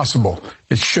not possible.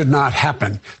 It should not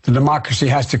happen. The democracy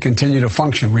has to continue to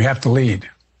function. We have to lead.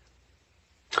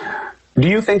 Do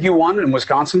you think you won in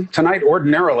Wisconsin tonight?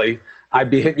 Ordinarily, I'd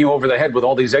be hitting you over the head with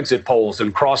all these exit polls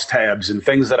and crosstabs and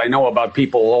things that I know about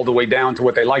people all the way down to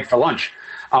what they like for lunch.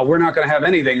 We're not going to have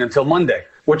anything until Monday.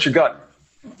 What's your gut?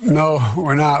 No,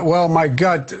 we're not. Well, my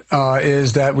gut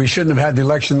is that we shouldn't have had the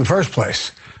election in the first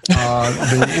place.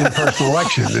 The in-person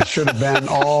election. It should have been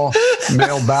all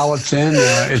mail ballots in.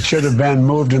 It should have been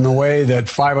moved in the way that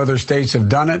 5 other states have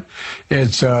done it.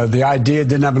 It's the idea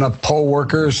didn't have enough poll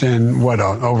workers in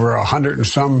over 100 and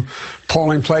some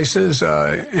polling places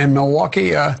in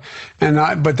Milwaukee.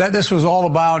 But this was all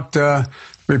about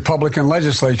Republican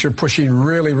legislature pushing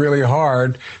really, really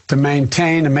hard to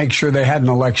maintain and make sure they had an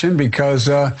election because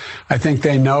I think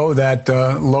they know that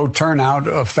low turnout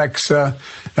affects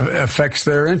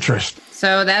their interest.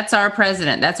 So that's our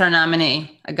president. That's our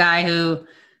nominee, a guy who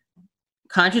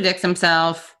contradicts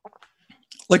himself.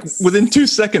 Like within 2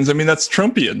 seconds. I mean, that's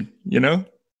Trumpian,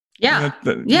 Yeah.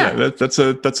 That's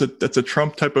a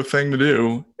Trump type of thing to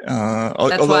do.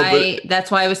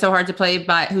 That's why it was so hard to play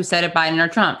by who said it, Biden or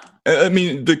Trump. I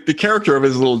mean, the character of it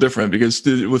is a little different because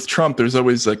with Trump, there's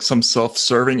always like some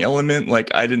self-serving element.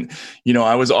 Like I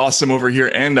was awesome over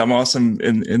here and I'm awesome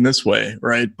in this way,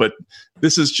 right? But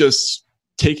this is just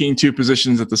taking two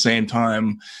positions at the same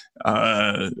time,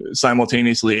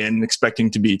 simultaneously, and expecting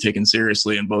to be taken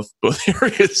seriously in both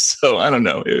areas. So I don't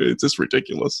know. It's just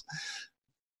ridiculous.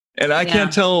 And I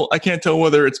can't tell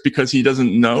whether it's because he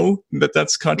doesn't know that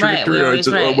that's contradictory,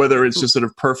 or whether it's just sort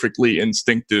of perfectly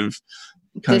instinctive.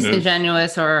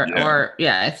 Disingenuous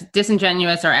if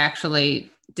disingenuous or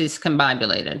actually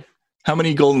discombobulated. How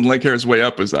many golden leg hairs way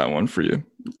up is that one for you?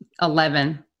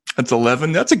 11. That's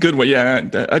 11. That's a good one. Yeah,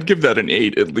 I'd give that an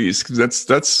 8 at least, because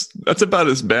that's about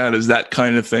as bad as that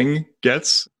kind of thing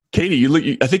gets.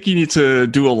 Katie, I think you need to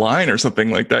do a line or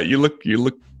something like that. You look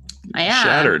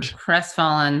shattered,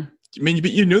 crestfallen. I mean,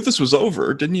 but you knew this was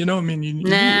over, didn't you? Know, I mean, you knew it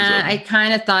was over. I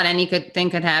kind of thought anything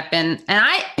could happen.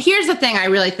 And here's the thing: I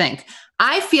really think.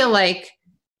 I feel like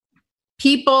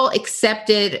people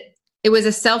accepted it was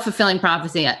a self-fulfilling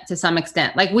prophecy to some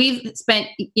extent. Like we've spent,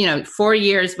 4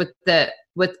 years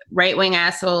with right-wing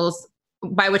assholes,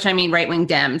 by which I mean right-wing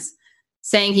Dems,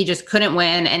 saying he just couldn't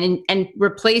win and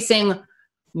replacing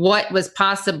what was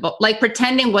possible, like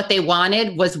pretending what they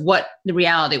wanted was what the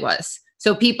reality was.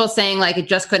 So people saying like it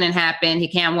just couldn't happen, he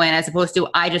can't win, as opposed to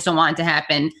I just don't want it to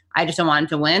happen, I just don't want him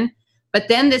to win. But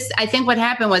then I think what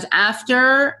happened was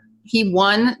after he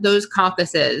won those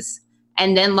caucuses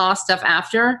and then lost stuff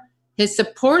after, his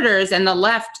supporters and the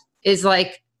left is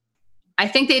like, I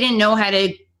think they didn't know how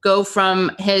to go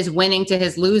from his winning to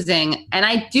his losing. And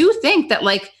I do think that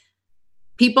like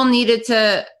people needed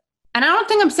to, and I don't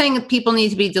think I'm saying that people need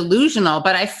to be delusional,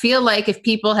 but I feel like if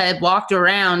people had walked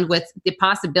around with the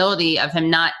possibility of him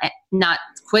not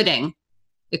quitting,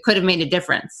 it could have made a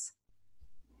difference.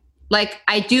 Like,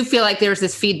 I do feel like there's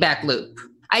this feedback loop.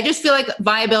 I just feel like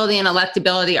viability and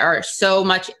electability are so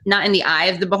much not in the eye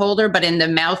of the beholder, but in the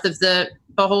mouth of the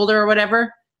beholder or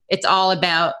whatever. It's all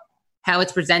about how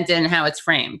it's presented and how it's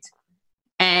framed.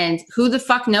 And who the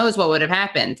fuck knows what would have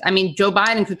happened? I mean, Joe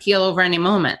Biden could keel over any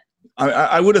moment.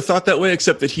 I would have thought that way,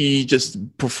 except that he just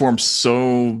performed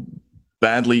so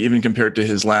badly, even compared to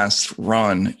his last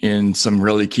run in some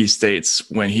really key states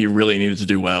when he really needed to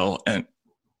do well. And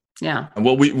yeah,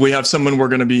 well, we have someone we're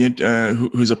going to be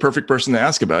who's a perfect person to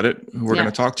ask about it, who we're going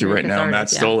to talk to right now,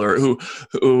 Matt Stoller, who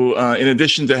in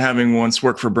addition to having once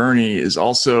worked for Bernie, is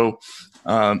also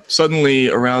suddenly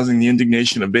arousing the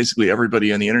indignation of basically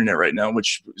everybody on the internet right now,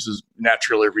 which is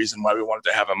naturally a reason why we wanted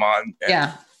to have him on.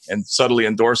 And subtly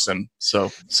endorse him.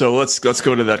 So let's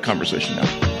go to that conversation now.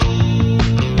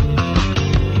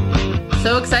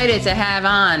 So excited to have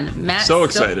on Matt. So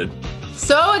excited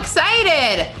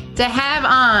to have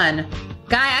on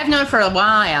guy I've known for a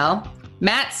while,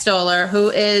 Matt Stoller, who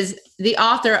is the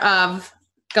author of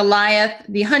Goliath: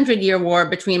 The 100-Year War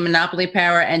Between Monopoly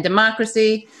Power and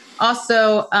Democracy.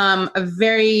 Also,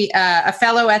 a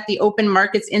fellow at the Open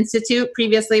Markets Institute.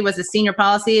 Previously was a senior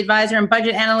policy advisor and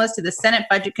budget analyst to the Senate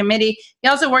Budget Committee. He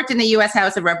also worked in the U.S.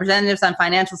 House of Representatives on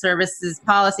financial services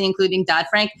policy, including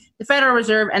Dodd-Frank, the Federal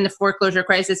Reserve, and the foreclosure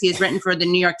crisis. He has written for the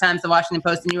New York Times, the Washington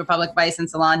Post, the New Republic, Vice, and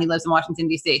Salon. He lives in Washington,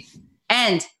 D.C.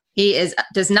 And he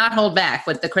does not hold back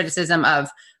with the criticism of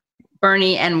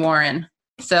Bernie and Warren.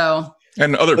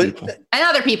 And other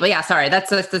people. Yeah, sorry.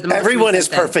 That's the most everyone is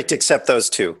perfect except those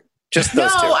two. Just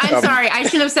those two. No, I'm sorry. I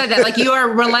should have said that. Like you're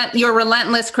a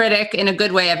relentless critic in a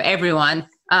good way of everyone.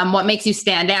 What makes you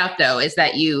stand out, though, is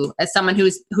that you, as someone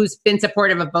who's been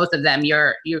supportive of both of them,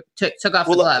 you took off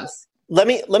the gloves. Let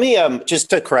me just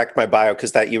to correct my bio,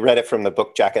 because that you read it from the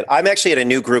book jacket. I'm actually at a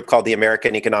new group called the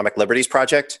American Economic Liberties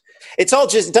Project. It's all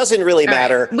just doesn't really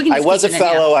matter. Right. I was a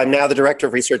fellow. I'm now the director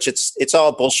of research. It's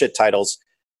all bullshit titles,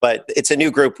 but it's a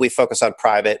new group. We focus on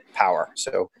private power.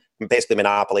 So basically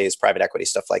monopolies, private equity,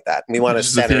 stuff like that. And we want to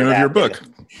center the theme of your book.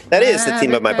 That is the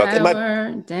theme of my book.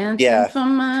 For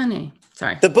money.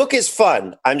 Sorry. The book is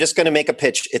fun. I'm just going to make a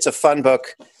pitch. It's a fun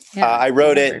book. Yeah, I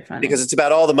wrote it because it's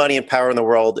about all the money and power in the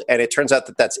world. And it turns out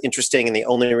that that's interesting. And the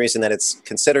only reason that it's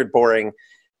considered boring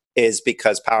is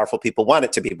because powerful people want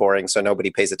it to be boring. So nobody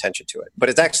pays attention to it. But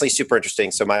it's actually super interesting.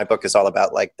 So my book is all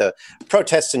about like the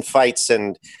protests and fights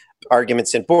and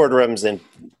arguments in boardrooms and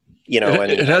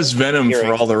it has venom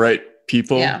for all the right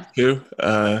people too.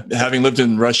 Having lived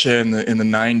in Russia in the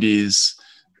 90s,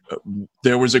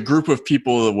 there was a group of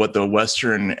people what the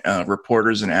Western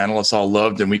reporters and analysts all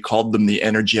loved, and we called them the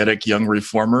energetic young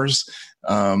reformers.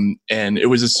 And it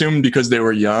was assumed because they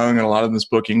were young, and a lot of them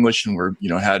spoke English and were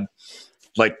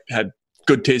had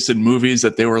good taste in movies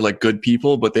that they were like good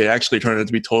people, but they actually turned out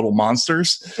to be total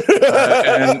monsters.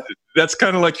 And That's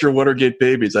kind of like your Watergate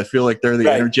babies. I feel like they're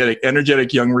the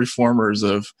energetic young reformers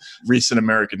of recent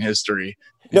American history.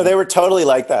 No, they were totally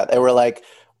like that. They were like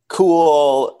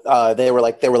cool. They were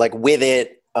like with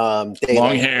it. Long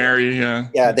hair. Yeah.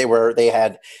 Yeah. They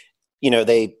had,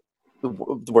 they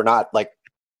were not like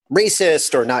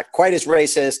racist or not quite as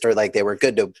racist, or like they were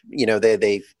good to,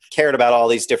 they cared about all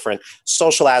these different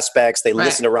social aspects. They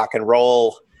listened to rock and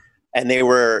roll, and they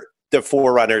were the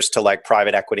forerunners to like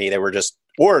private equity. They were just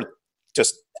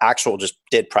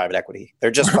did private equity.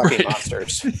 They're just fucking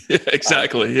monsters. Yeah,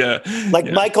 exactly.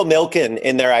 Michael Milken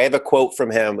in there. I have a quote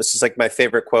from him, which is like my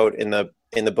favorite quote in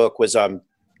the book was,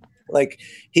 like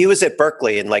he was at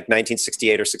Berkeley in like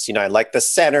 1968 or 69, like the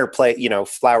center play,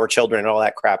 Flower Children and all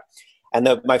that crap.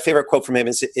 And my favorite quote from him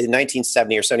is in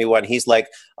 1970 or 71. He's like,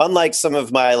 unlike some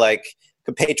of my like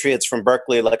compatriots from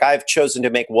Berkeley, like I've chosen to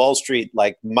make Wall Street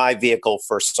like my vehicle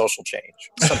for social change.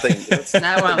 Something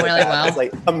that went really well. It's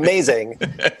like amazing.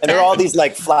 And there are all these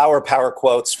like flower power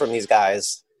quotes from these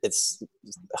guys. It's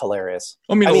hilarious.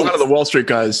 I mean, a lot of the Wall Street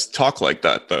guys talk like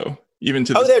that though, even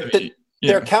to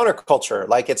they're counterculture.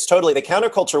 Like it's totally, the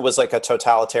counterculture was like a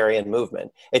totalitarian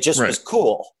movement. It just was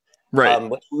cool.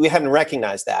 Right. We hadn't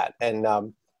recognized that. And,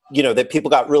 that people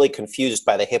got really confused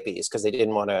by the hippies because they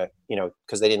didn't want to,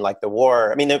 because they didn't like the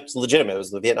war. I mean, it was legitimate.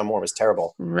 The Vietnam War was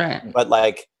terrible. Right. But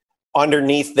like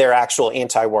underneath their actual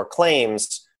anti-war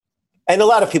claims, and a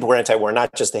lot of people were anti-war,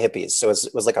 not just the hippies. So it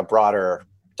was like a broader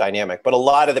dynamic. But a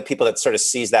lot of the people that sort of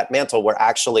seized that mantle were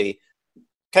actually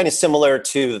kind of similar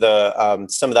to the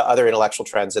some of the other intellectual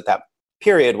trends at that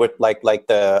period, with like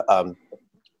the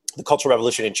Cultural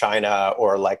Revolution in China,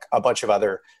 or like a bunch of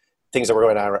other things that were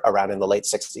going on around in the late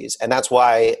 60s. And that's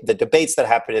why the debates that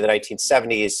happened in the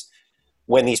 1970s,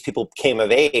 when these people came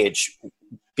of age,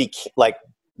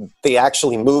 they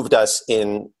actually moved us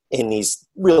in these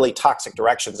really toxic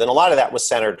directions. And a lot of that was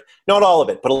centered, not all of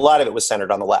it, but a lot of it was centered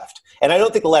on the left. And I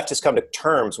don't think the left has come to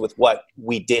terms with what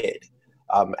we did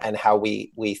and how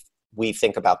we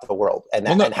think about the world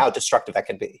and how destructive that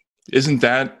can be. Isn't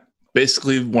that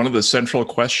basically one of the central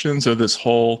questions of this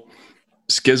whole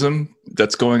schism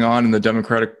that's going on in the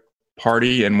Democratic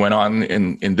Party and went on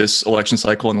in this election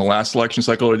cycle and the last election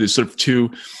cycle? Are these sort of two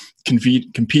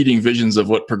competing visions of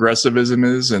what progressivism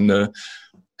is, and the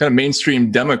kind of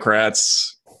mainstream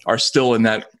Democrats are still in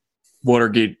that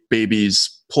Watergate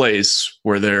babies place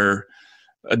where they're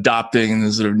adopting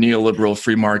the sort of neoliberal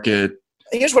free market.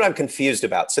 Here's what I'm confused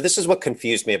about. So this is what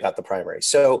confused me about the primary.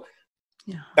 So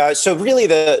really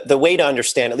the way to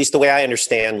understand, at least the way I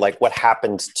understand, like what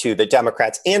happened to the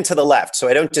Democrats and to the left, so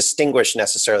I don't distinguish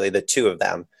necessarily the two of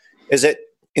them, is that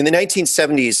in the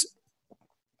 1970s,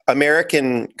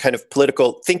 American kind of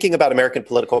thinking about American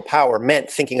political power meant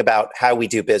thinking about how we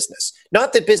do business.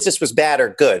 Not that business was bad or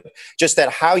good, just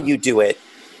that how you do it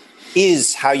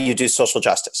is how you do social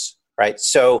justice, right?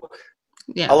 So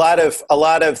a lot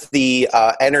of the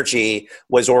energy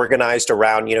was organized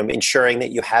around, ensuring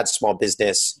that you had small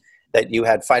business, that you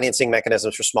had financing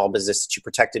mechanisms for small business, that you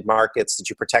protected markets, that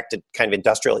you protected kind of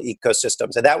industrial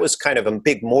ecosystems. And that was kind of a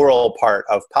big moral part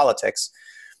of politics.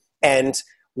 And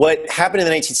what happened in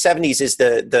the 1970s is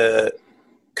the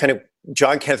kind of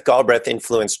John Kenneth Galbraith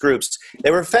influenced groups.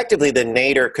 They were effectively the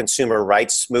Nader consumer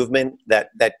rights movement that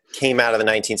came out of the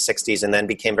 1960s and then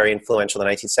became very influential in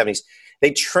the 1970s.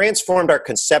 They transformed our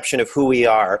conception of who we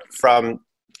are from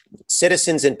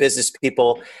citizens and business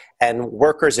people and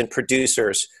workers and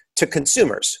producers to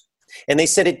consumers. And they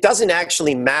said it doesn't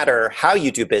actually matter how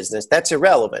you do business. That's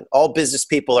irrelevant. All business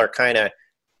people are kind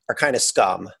of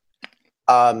scum.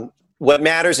 What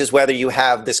matters is whether you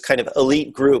have this kind of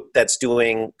elite group that's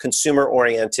doing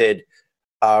consumer-oriented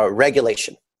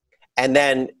regulation. And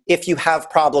then if you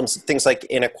have problems, things like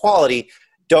inequality,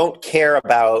 don't care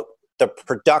about the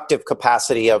productive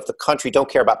capacity of the country, don't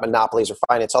care about monopolies or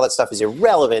finance, all that stuff is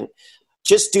irrelevant.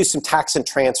 Just do some tax and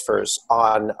transfers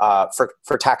on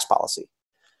for tax policy,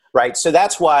 right? So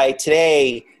that's why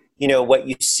today, what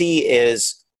you see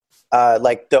is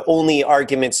like the only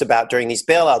arguments about during these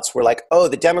bailouts were like, oh,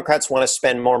 the Democrats want to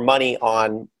spend more money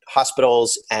on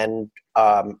hospitals and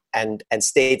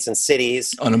states and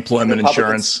cities. Unemployment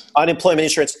insurance.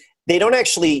 They don't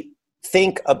actually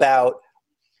think about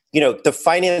the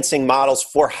financing models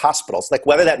for hospitals, like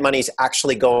whether that money is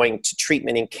actually going to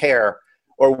treatment and care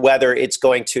or whether it's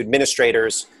going to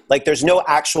administrators. Like there's no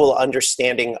actual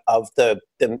understanding of the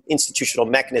institutional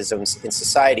mechanisms in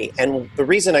society. And the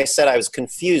reason I said I was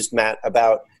confused, Matt,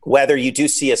 about whether you do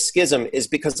see a schism is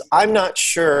because I'm not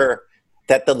sure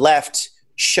that the left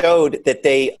showed that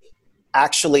they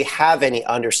actually have any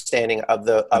understanding of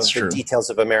the details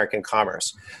of American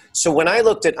commerce. So when I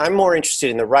looked at, I'm more interested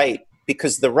in the right,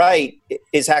 because the right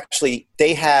is actually,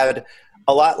 they had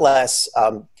a lot less.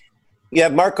 You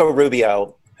have Marco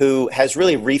Rubio, who has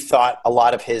really rethought a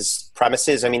lot of his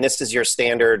premises. I mean, this is your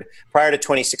standard, prior to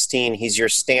 2016, he's your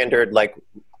standard, like,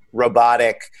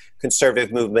 robotic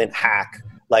conservative movement hack,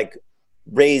 like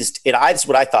raised it. That's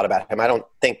what I thought about him. I don't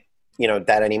think,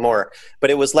 that anymore, but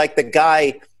it was like the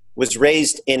guy was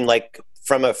raised in like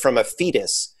from a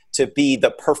fetus to be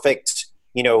the perfect,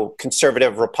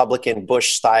 conservative Republican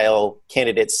Bush style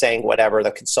candidate saying whatever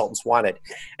the consultants wanted.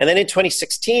 And then in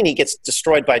 2016, he gets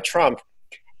destroyed by Trump,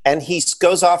 and he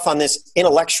goes off on this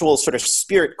intellectual sort of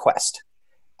spirit quest,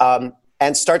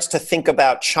 and starts to think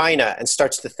about China, and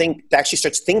starts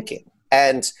thinking,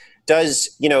 and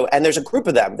does, and there's a group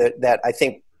of them that I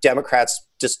think Democrats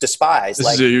just despise.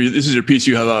 This is your piece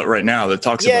you have out right now that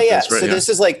talks about this, right? So this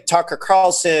is like Tucker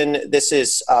Carlson. This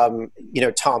is,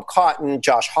 Tom Cotton,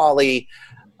 Josh Hawley,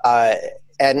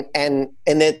 and then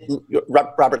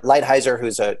Robert Lighthizer,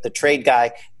 who's the trade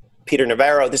guy, Peter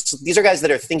Navarro. These are guys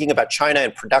that are thinking about China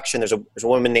and production. There's a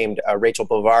woman named Rachel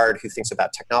Bovard who thinks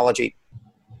about technology.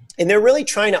 And they're really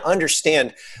trying to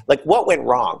understand, like, what went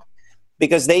wrong.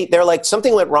 Because they're like,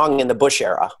 something went wrong in the Bush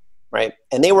era, right?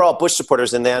 And they were all Bush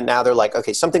supporters, and then now they're like,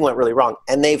 okay, something went really wrong.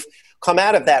 And they've come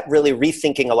out of that really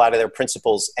rethinking a lot of their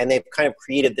principles, and they've kind of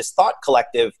created this thought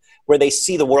collective where they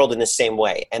see the world in the same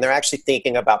way, and they're actually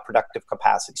thinking about productive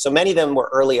capacity. So many of them were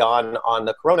early on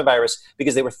the coronavirus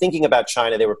because they were thinking about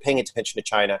China, they were paying attention to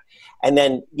China. And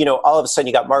then, all of a sudden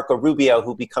you got Marco Rubio,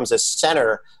 who becomes a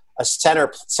central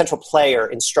player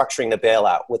in structuring the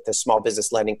bailout with the small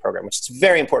business lending program, which is a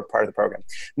very important part of the program.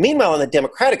 Meanwhile, on the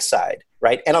Democratic side,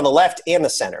 right, and on the left and the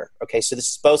center, okay, so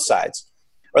this is both sides,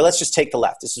 or let's just take the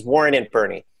left. This is Warren and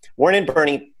Bernie. Warren and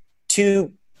Bernie,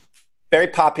 two very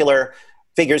popular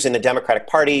figures in the Democratic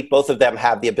Party. Both of them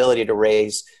have the ability to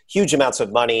raise huge amounts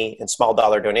of money in small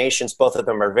dollar donations. Both of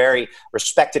them are very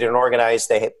respected and organized.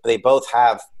 They both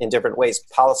have, in different ways,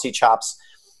 policy chops.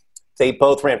 They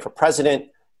both ran for president.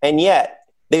 And yet,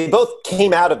 they both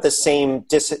came out of the same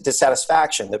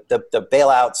dissatisfaction, the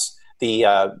bailouts, the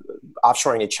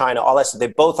offshoring to China, all that stuff. They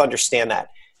both understand that.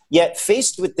 Yet,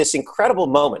 faced with this incredible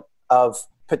moment of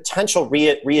potential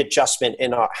readjustment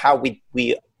in how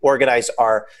we organize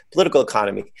our political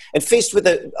economy, and faced with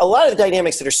a lot of the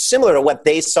dynamics that are similar to what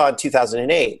they saw in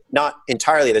 2008, not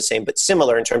entirely the same, but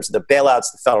similar in terms of the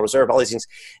bailouts, the Federal Reserve, all these things,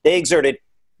 they exerted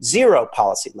zero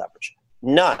policy leverage.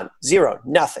 None, zero,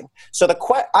 nothing. So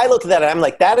I look at that and I'm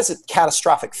like, that is a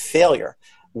catastrophic failure.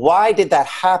 Why did that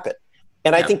happen?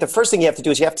 And I think the first thing you have to do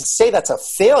is you have to say that's a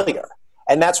failure.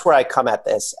 And that's where I come at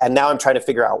this. And now I'm trying to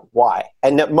figure out why.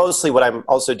 And mostly what I'm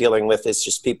also dealing with is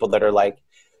just people that are like,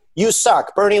 you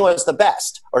suck, Bernie was the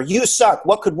best. Or you suck,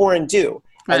 what could Warren do?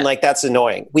 Right. And like, that's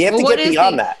annoying. We have to get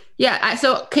beyond that. Yeah.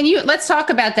 So let's talk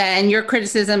about that and your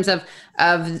criticisms of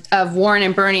Warren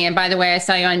and Bernie. And by the way, I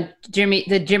saw you on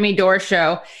the Jimmy Dore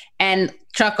show and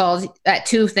chuckled at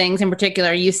two things in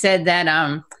particular. You said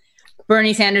that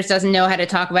Bernie Sanders doesn't know how to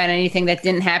talk about anything that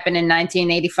didn't happen in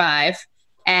 1985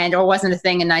 or wasn't a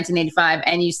thing in 1985.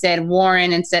 And you said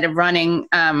Warren, instead of running,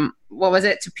 what was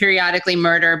it, to periodically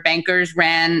murder bankers,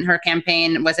 ran her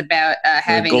campaign was about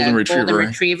having a golden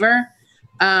retriever.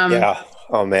 Yeah.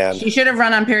 Oh, man. She should have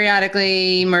run on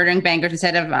periodically murdering bankers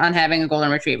instead of on having a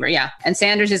golden retriever. Yeah. And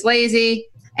Sanders is lazy.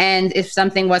 And if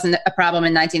something wasn't a problem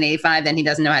in 1985, then he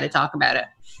doesn't know how to talk about it.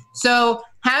 So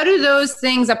how do those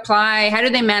things apply? How do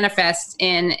they manifest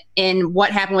in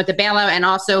what happened with the bailout? And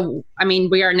also, I mean,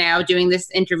 we are now doing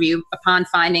this interview upon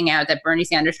finding out that Bernie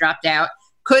Sanders dropped out.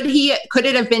 Could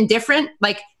it have been different?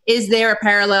 Like, is there a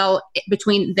parallel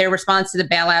between their response to the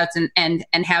bailouts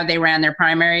and how they ran their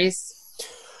primaries?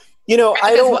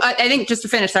 I think, just to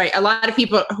finish, sorry, a lot of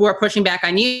people who are pushing back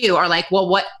on you are like, well,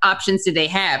 what options did they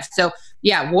have? So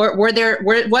yeah,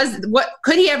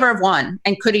 could he ever have won?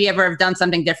 And could he ever have done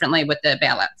something differently with the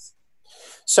bailouts?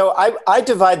 So I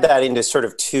divide that into sort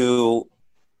of two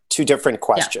different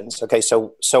questions. Yeah. Okay.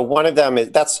 So one of them is,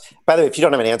 by the way, if you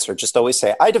don't have an answer, just always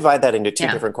say, I divide that into two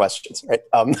different questions, right?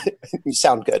 You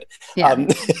sound good. Yeah.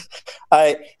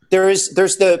 There's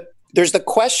the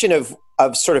question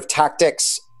of sort of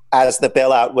tactics as the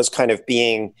bailout was kind of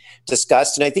being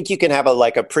discussed. And I think you can have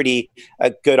a pretty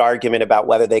good argument about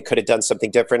whether they could have done something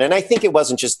different. And I think it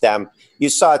wasn't just them. You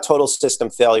saw a total system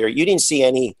failure. You didn't see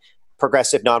any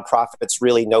progressive nonprofits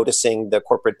really noticing the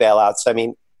corporate bailouts. I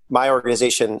mean, my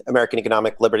organization, American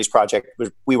Economic Liberties Project,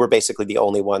 we were basically the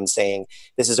only ones saying,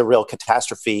 this is a real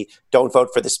catastrophe. Don't vote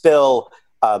for this bill.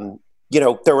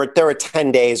 There were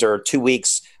 10 days or 2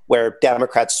 weeks where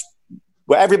Democrats,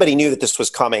 everybody knew that this was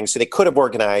coming, so they could have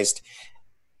organized.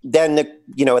 then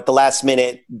at the last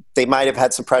minute, they might have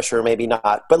had some pressure, or maybe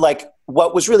not. But like,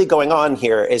 what was really going on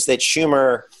here is that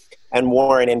Schumer and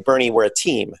Warren and Bernie were a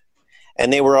team,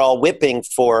 and they were all whipping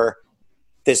for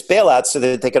this bailout so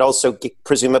that they could also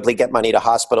presumably get money to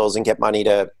hospitals and get money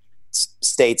to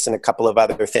states and a couple of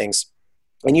other things.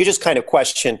 And you just kind of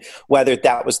question whether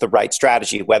that was the right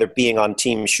strategy, whether being on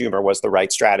Team Schumer was the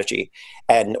right strategy,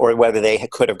 or whether they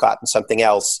could have gotten something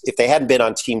else if they hadn't been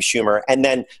on Team Schumer. And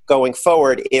then going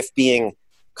forward, if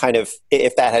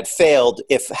that had failed,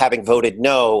 if having voted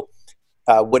no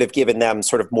would have given them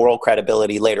sort of moral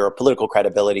credibility later, or political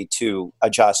credibility to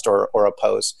adjust or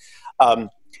oppose.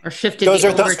 Or shifted the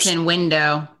Overton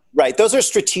window. Right. Those are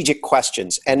strategic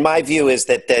questions. And my view is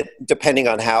that depending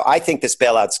on how, I think this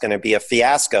bailout's going to be a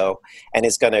fiasco and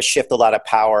is going to shift a lot of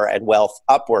power and wealth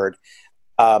upward.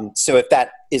 So if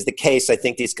that is the case, I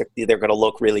think they're going to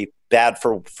look really bad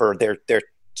for their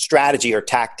strategy or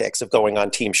tactics of going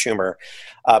on Team Schumer.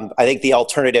 I think the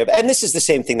alternative, and this is the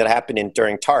same thing that happened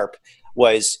during TARP,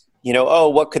 was,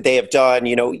 what could they have done?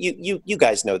 You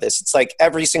guys know this. It's like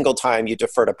every single time you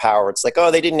defer to power, it's like,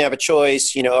 they didn't have a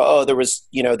choice. There was,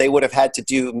 they would have had to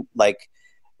do, like,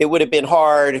 it would have been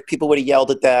hard. People would have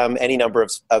yelled at them, any number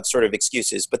of sort of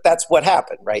excuses. But that's what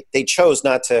happened, right? They chose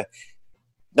not to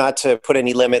put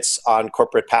any limits on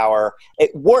corporate power.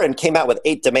 Warren came out with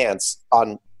 8 demands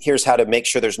on here's how to make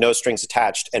sure there's no strings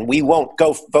attached, and we won't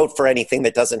go vote for anything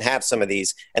that doesn't have some of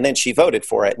these. And then she voted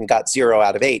for it and got 0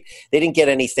 out of 8. They didn't get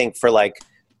anything for like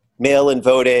mail-in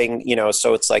voting,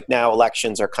 so it's like now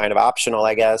elections are kind of optional,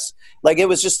 I guess. Like, it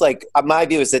was just like, my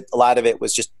view is that a lot of it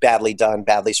was just badly done,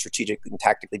 badly strategically and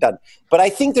tactically done. But I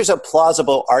think there's a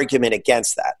plausible argument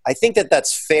against that. I think that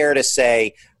that's fair to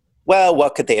say, well,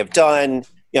 what could they have done?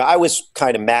 I was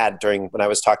kind of mad when I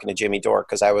was talking to Jimmy Dore,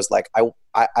 because I was like,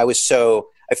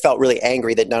 I felt really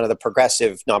angry that none of the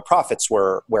progressive nonprofits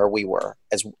were where we were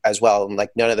as well. And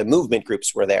like, none of the movement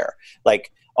groups were there.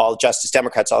 Like, all Justice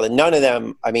Democrats, none of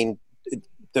them. I mean,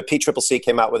 the PCCC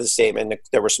came out with a statement.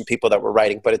 There were some people that were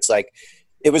writing, but it's like,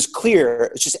 it was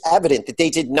clear, it's just evident that they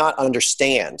did not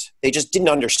understand. They just didn't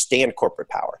understand corporate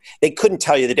power. They couldn't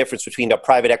tell you the difference between a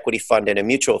private equity fund and a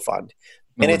mutual fund.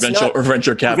 And or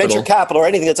venture capital or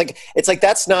anything. It's like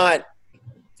that's not.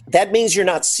 That means you're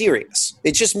not serious.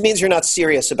 It just means you're not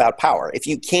serious about power. If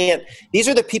you can't, these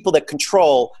are the people that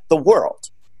control the world,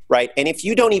 right? And if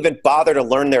you don't even bother to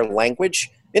learn their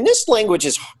language, and this language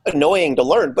is annoying to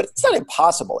learn, but it's not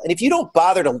impossible. And if you don't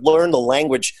bother to learn the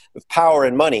language of power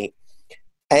and money,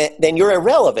 then you're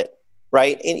irrelevant,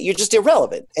 right? And you're just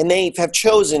irrelevant. And they have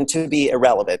chosen to be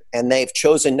irrelevant, and they've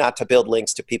chosen not to build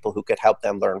links to people who could help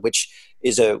them learn, which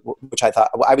I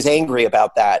thought, I was angry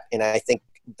about that. And I think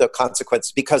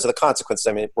because of the consequences,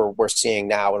 I mean, we're seeing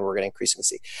now, and we're going to increasingly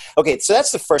see. Okay, so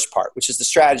that's the first part, which is the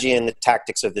strategy and the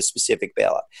tactics of this specific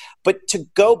bailout. But to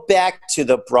go back to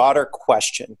the broader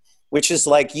question, which is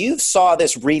like, you saw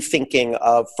this rethinking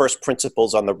of first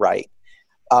principles on the right.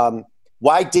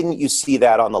 Why didn't you see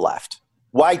that on the left?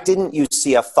 Why didn't you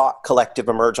see a thought collective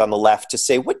emerge on the left to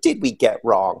say, what did we get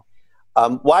wrong?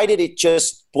 Why did it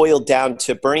just boil down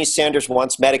to Bernie Sanders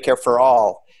wants Medicare for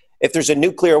all? If there's a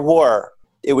nuclear war,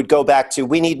 it would go back to,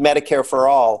 we need Medicare for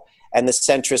all. And the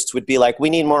centrists would be like, we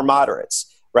need more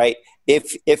moderates, right?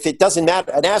 If it doesn't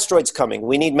matter, an asteroid's coming,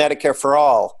 we need Medicare for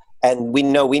all. And we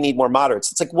know we need more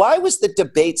moderates. It's like, why was the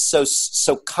debate so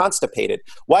constipated?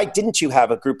 Why didn't you have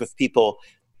a group of people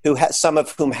some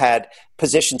of whom had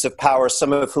positions of power,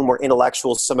 some of whom were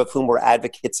intellectuals, some of whom were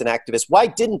advocates and activists? Why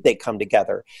didn't they come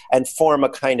together and form a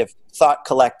kind of thought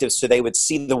collective so they would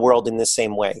see the world in the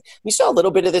same way? You saw a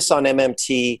little bit of this on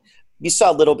MMT. You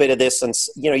saw a little bit of this, and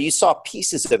you saw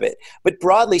pieces of it. But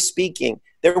broadly speaking,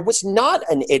 there was not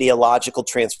an ideological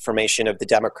transformation of the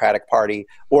Democratic Party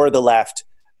or the left,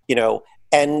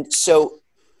 And so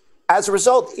as a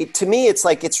result, to me, it's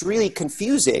like, it's really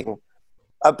confusing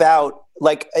about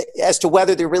as to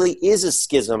whether there really is a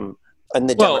schism in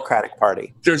the Democratic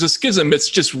Party. There's a schism. It's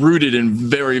just rooted in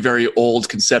very, very old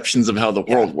conceptions of how the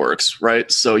world works,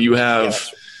 right? So you have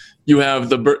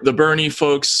the Bernie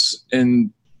folks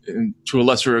and to a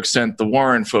lesser extent the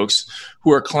Warren folks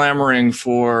who are clamoring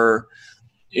for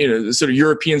sort of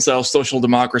European-style social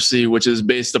democracy, which is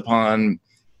based upon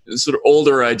sort of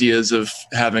older ideas of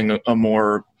having a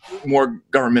more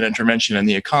government intervention in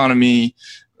the economy,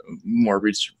 more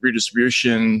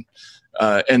redistribution,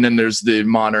 and then there's the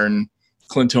modern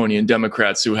Clintonian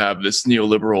Democrats who have this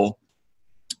neoliberal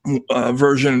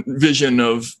vision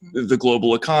of the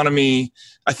global economy.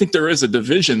 I think there is a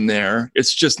division there.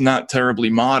 It's just not terribly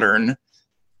modern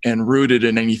and rooted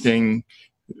in anything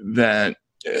that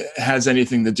has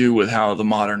anything to do with how the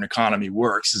modern economy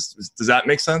works. Does that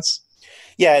make sense?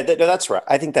 Yeah, that's right.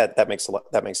 I think that makes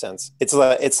sense. It's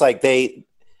like that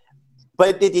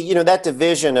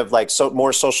division of like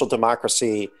more social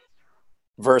democracy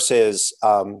versus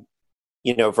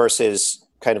versus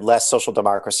kind of less social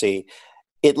democracy,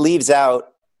 it leaves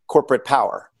out corporate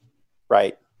power,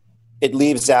 right? It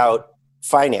leaves out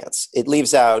finance. It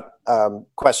leaves out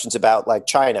questions about like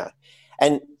China,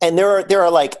 and there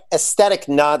are like aesthetic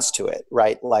nods to it,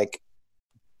 right? Like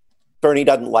Bernie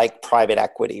doesn't like private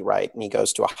equity, right? And he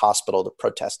goes to a hospital to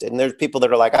protest it. And there's people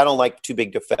that are like, I don't like too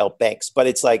big to fail banks. But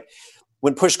it's like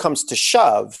when push comes to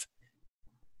shove,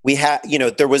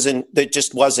 there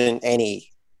just wasn't any.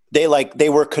 They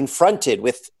were confronted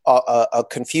with a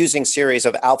confusing series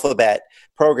of alphabet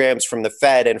programs from the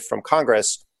Fed and from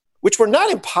Congress, which were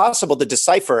not impossible to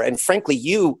decipher. And frankly,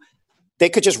 they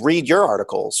could just read your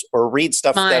articles or read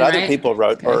stuff that other people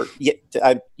wrote.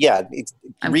 Okay.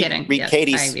 Read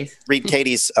Katie's.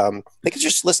 They could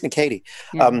just listen to Katie.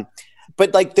 Yeah.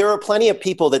 But like, there are plenty of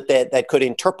people that could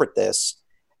interpret this,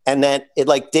 and that it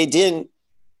like they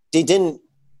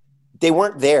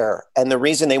weren't there. And the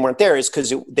reason they weren't there is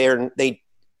because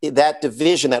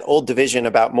that old division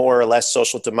about more or less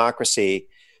social democracy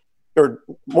or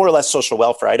more or less social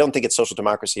welfare. I don't think it's social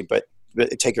democracy, but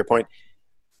take your point,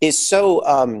 is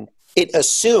so it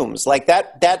assumes like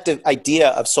that idea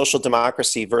of social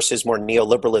democracy versus more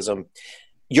neoliberalism.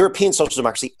 European social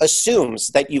democracy assumes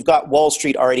that you've got Wall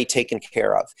Street already taken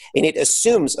care of, and it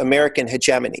assumes American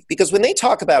hegemony. Because when they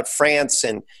talk about France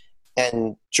and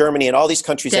Germany and all these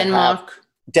countries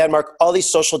Denmark, all these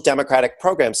social democratic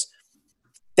programs,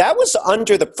 that was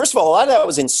first of all, a lot of that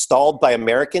was installed by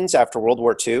Americans after World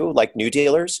War II, like New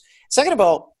Dealers. Second of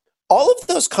all of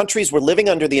those countries were living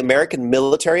under the American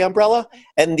military umbrella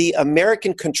and the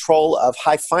American control of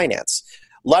high finance.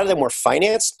 A lot of them were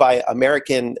financed by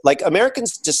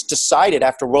Americans just decided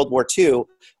after World War II,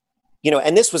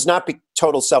 and this was not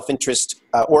total self-interest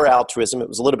or altruism. It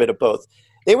was a little bit of both.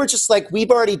 They were just like, we've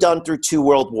already done through 2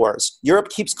 world wars. Europe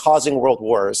keeps causing world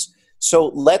wars. So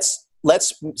let's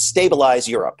stabilize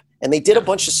Europe. And they did a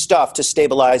bunch of stuff to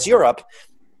stabilize Europe.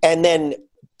 And then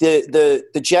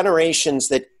the generations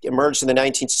that emerged in the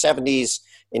 1970s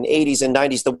and 80s and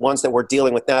 90s, the ones that we're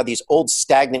dealing with now, these old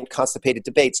stagnant constipated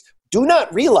debates, do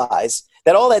not realize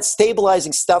that all that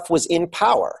stabilizing stuff was in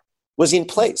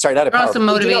place. Sorry, not in power. Also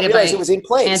motivated by it was in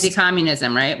place.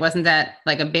 Anti-communism, right? Wasn't that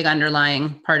like a big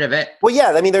underlying part of it? Well,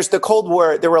 yeah. I mean, there's the Cold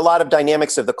War. There were a lot of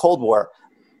dynamics of the Cold War.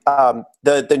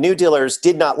 The New Dealers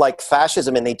did not like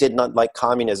fascism, and they did not like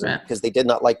communism because they did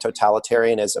not like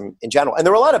totalitarianism in general. And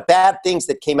there were a lot of bad things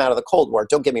that came out of the Cold War.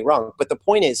 Don't get me wrong. But the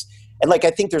point is, and like,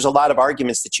 I think there's a lot of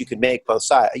arguments that you could make both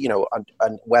sides,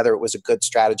 on whether it was a good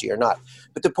strategy or not.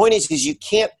 But the point is you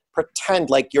can't pretend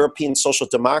like European social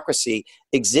democracy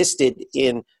existed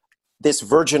in this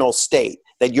virginal state,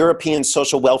 that European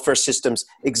social welfare systems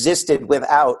existed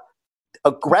without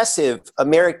aggressive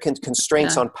American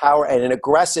constraints on power and an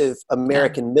aggressive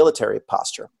American military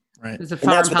posture. Right. It's a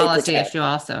foreign policy issue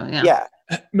also. Yeah. Yeah.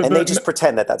 And they just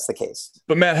pretend that that's the case.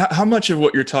 But Matt, how much of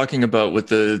what you're talking about with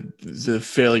the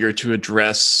failure to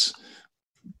address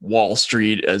Wall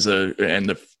Street and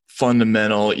the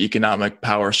fundamental economic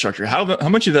power structure, how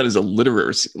much of that is a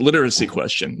literacy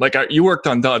question? Like, you worked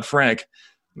on Dodd-Frank.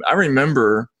 I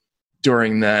remember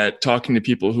during that talking to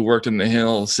people who worked in the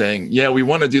Hill saying, yeah, we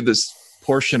want to do this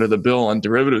portion of the bill on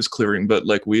derivatives clearing, but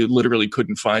like, we literally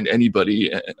couldn't find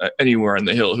anybody anywhere on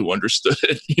the Hill who understood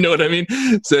it. You know what I mean?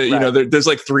 So, right. There's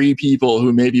like 3 people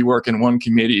who maybe work in one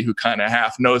committee who kind of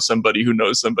half know somebody who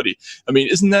knows somebody. I mean,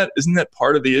 isn't that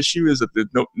part of the issue, is that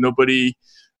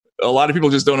a lot of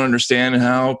people just don't understand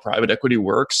how private equity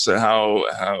works, how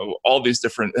all these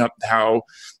different, how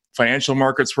financial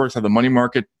markets work, how the money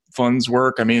market funds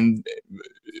work. I mean,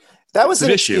 that was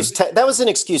an excuse. That was an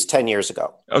excuse 10 years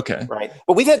ago. Okay. Right.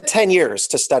 But we've had 10 years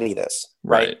to study this.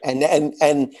 Right. And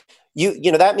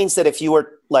that means that if you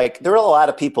were like, there were a lot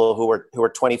of people who were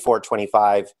 24,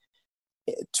 25,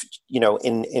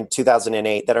 in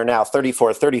 2008 that are now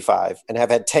 34, 35 and have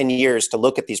had 10 years to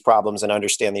look at these problems and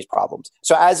understand these problems.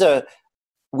 So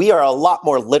we are a lot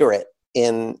more literate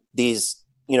in these,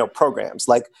 programs.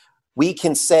 Like, we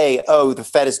can say, oh, the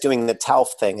Fed is doing the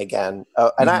TALF thing again.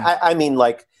 And I mean,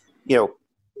 like,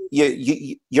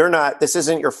 you're not, this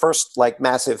isn't your first like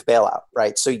massive bailout,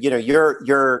 right? So,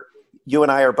 you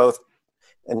and I are both,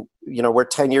 and, we're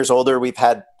 10 years older. We've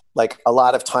had like a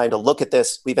lot of time to look at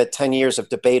this. We've had 10 years of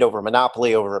debate over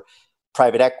monopoly, over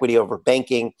private equity, over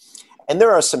banking. And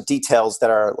there are some details that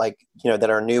are like, that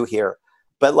are new here,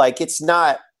 but like, it's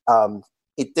not,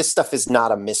 this stuff is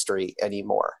not a mystery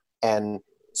anymore. And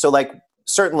So like,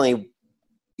 certainly,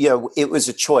 you know, it was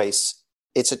a choice.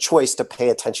 It's a choice to pay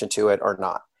attention to it or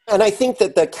not. And I think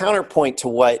that the counterpoint to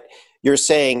what you're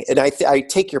saying, and I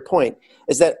take your point,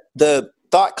 is that the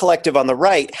thought collective on the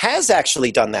right has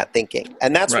actually done that thinking.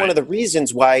 And that's one of the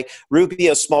reasons why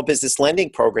Rubio's small business lending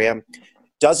program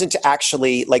doesn't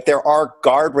actually, like, there are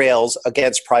guardrails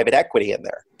against private equity in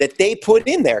there that they put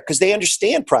in there because they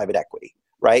understand private equity,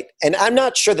 right? And I'm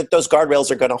not sure that those guardrails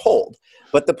are going to hold.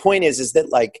 But the point is that,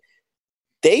 like,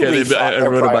 I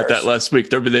wrote about that last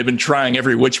week. They've been trying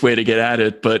every which way to get at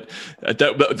it, but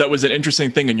that was an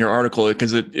interesting thing in your article,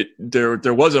 because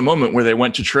there was a moment where they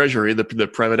went to Treasury, the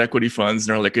private equity funds,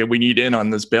 and they're like, hey, we need in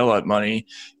on this bailout money,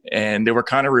 and they were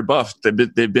kind of rebuffed.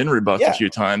 They've been rebuffed a few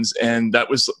times, and it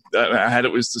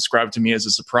was described to me as a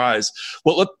surprise.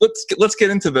 Well, let's get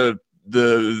into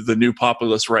the new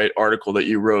populist right article that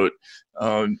you wrote,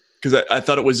 because I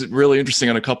thought it was really interesting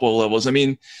on a couple of levels. I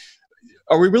mean,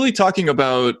 are we really talking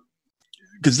about,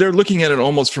 because they're looking at it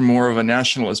almost from more of a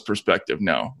nationalist perspective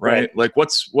now, right? Like, what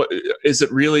is it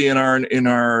really in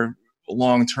our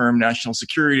long-term national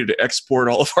security to export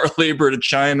all of our labor to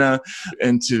China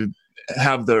and to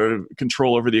have the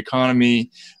control over the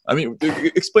economy? I mean,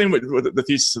 explain what the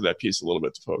thesis of that piece a little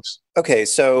bit to folks. Okay,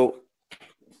 so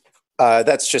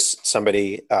that's just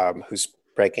somebody who's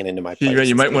breaking into my place.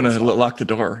 You might want to lock the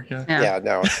door. Yeah,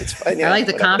 no, it's fine. Yeah, I like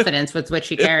the confidence with which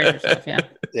she carries herself.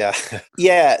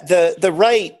 Yeah. The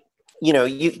right, you know,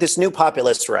 this new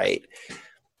populist right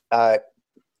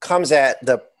comes at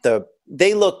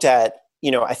they looked at,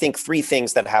 you know, I think 3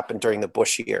 things that happened during the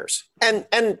Bush years,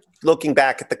 and looking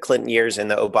back at the Clinton years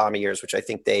and the Obama years, which I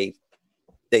think they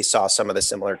saw some of the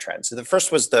similar trends. So the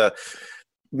first was the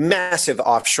massive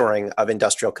offshoring of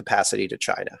industrial capacity to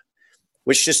China,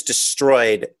 which just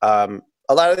destroyed a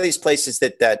lot of these places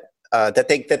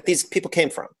that these people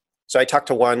came from. So I talked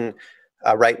to one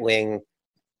right-wing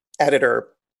editor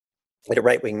at a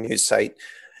right-wing news site,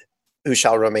 who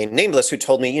shall remain nameless, who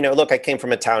told me, you know, look, I came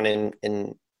from a town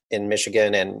in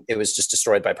Michigan, and it was just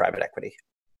destroyed by private equity,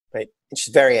 right? And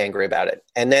she's very angry about it,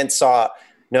 and then saw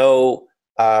no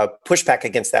pushback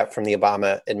against that from the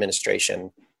Obama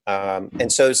administration.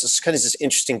 And so it's kind of this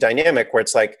interesting dynamic where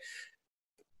it's like,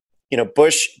 you know,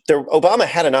 Obama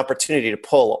had an opportunity to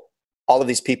pull all of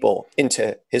these people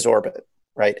into his orbit,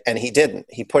 right? And he didn't.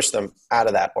 He pushed them out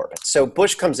of that orbit. So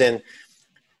Bush comes in,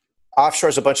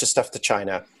 offshores a bunch of stuff to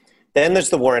China. Then there's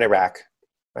the war in Iraq,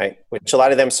 right? Which a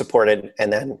lot of them supported.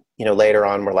 And then, you know, later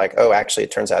on, we're like, oh, actually,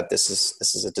 it turns out this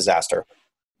is a disaster.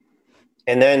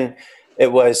 And then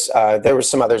it was, there was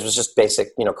some others. It was just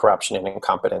basic, you know, corruption and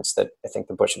incompetence that I think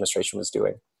the Bush administration was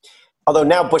doing. Although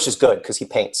now Bush is good because he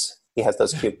paints. He has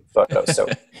those cute photos.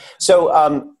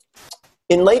 So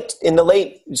in the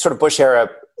late sort of Bush era,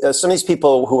 some of these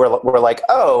people who were like,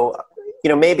 oh, you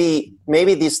know, maybe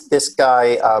this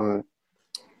guy,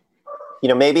 you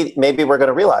know, maybe we're going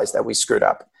to realize that we screwed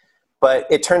up. But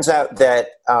it turns out that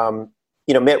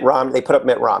you know, Mitt Romney, they put up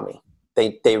Mitt Romney.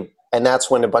 And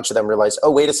that's when a bunch of them realized,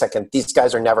 oh, wait a second, these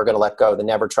guys are never going to let go. The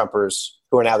Never Trumpers,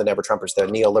 who are now the Never Trumpers, the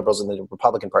neoliberals in the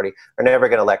Republican Party, are never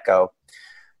going to let go.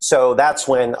 So that's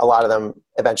when a lot of them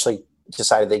eventually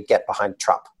decided they'd get behind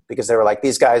Trump, because they were like,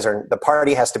 these guys the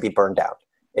party has to be burned down.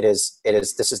 This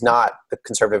is not the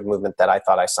conservative movement that I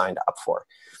thought I signed up for.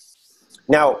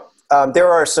 Now, there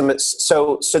are some,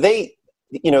 so they,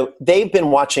 you know, they've been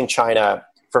watching China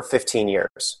for 15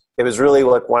 years. It was really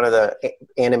like one of the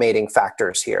animating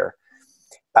factors here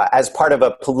as part of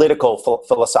a political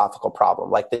philosophical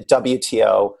problem, like the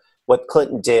WTO, what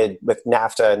Clinton did with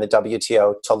NAFTA and the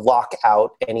WTO to lock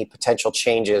out any potential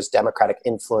changes, democratic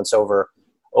influence over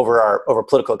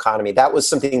political economy. That was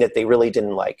something that they really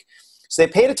didn't like. So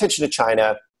they paid attention to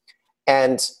China,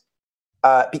 and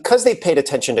because they paid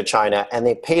attention to China and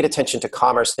they paid attention to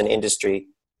commerce and industry,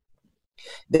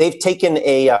 they've taken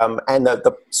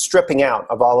the stripping out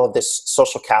of all of this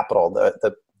social capital,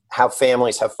 the how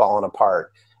families have fallen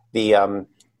apart, the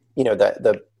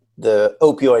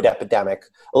opioid epidemic,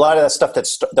 a lot of that stuff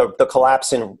the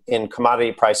collapse in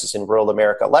commodity prices in rural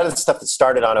America, a lot of the stuff that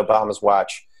started on Obama's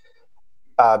watch.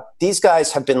 These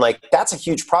guys have been like, that's a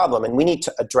huge problem and we need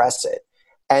to address it.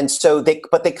 And so they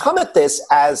come at this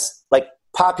as like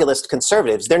populist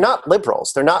conservatives. They're not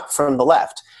liberals. They're not from the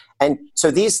left. And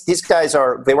so these guys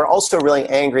they were also really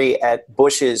angry at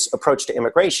Bush's approach to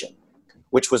immigration,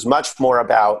 which was much more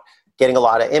about getting a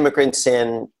lot of immigrants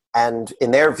in and,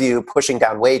 in their view, pushing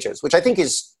down wages, which I think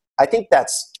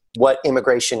that's what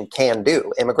immigration can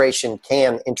do. Immigration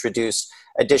can introduce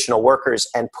additional workers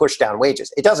and push down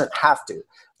wages. It doesn't have to,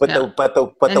 but there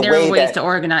are ways to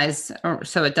organize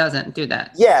so it doesn't do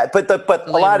that. Yeah, but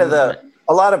a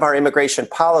a lot of our immigration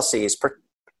policies,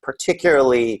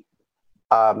 particularly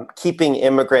keeping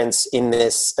immigrants in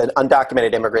this,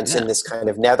 undocumented immigrants in this kind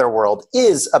of netherworld,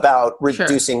 is about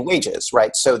reducing wages,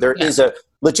 right? So there is a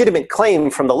legitimate claim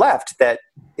from the left that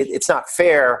it's not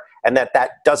fair and that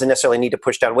doesn't necessarily need to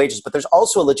push down wages. But there's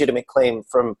also a legitimate claim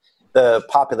from the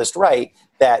populist right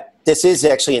that this is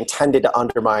actually intended to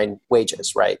undermine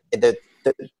wages, right?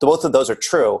 Both of those are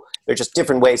true. They're just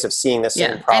different ways of seeing the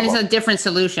same problem. And it's a different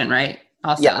solution, right?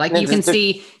 Also, like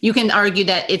you can argue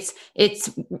that it's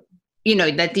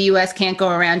that the U.S. can't go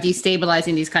around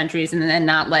destabilizing these countries and then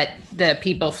not let the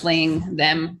people fleeing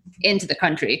them into the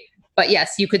country. But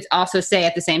yes, you could also say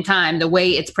at the same time, the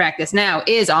way it's practiced now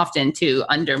is often to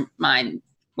undermine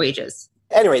wages.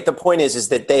 Anyway, the point is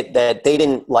that they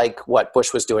didn't like what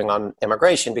Bush was doing on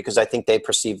immigration because I think they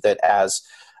perceived it as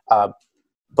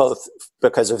both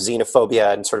because of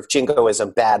xenophobia and sort of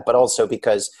jingoism bad, but also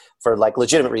because for like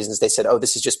legitimate reasons, they said, oh,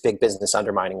 this is just big business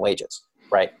undermining wages,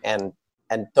 right? And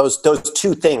those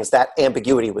two things, that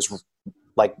ambiguity was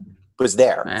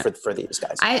there for these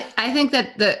guys. I think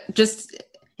that just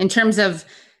in terms of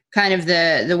kind of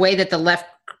the way that the left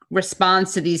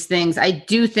responds to these things, I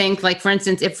do think, like, for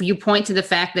instance, if you point to the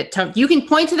fact that you can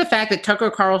point to the fact that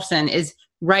Tucker Carlson is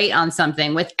right on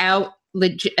something without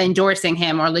endorsing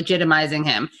him or legitimizing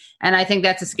him. And I think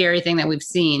that's a scary thing that we've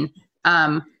seen,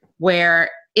 where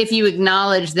if you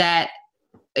acknowledge that,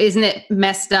 isn't it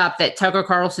messed up that Tucker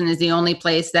Carlson is the only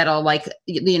place that'll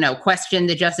question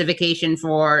the justification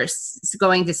for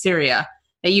going to Syria,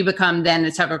 that you become then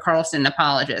a Tucker Carlson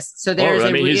apologist. So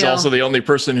he's also the only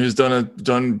person who's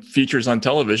done features on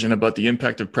television about the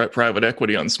impact of private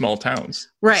equity on small towns.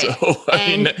 Right. So,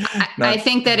 I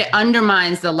think that it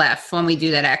undermines the left when we do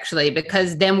that, actually,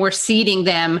 because then we're seeding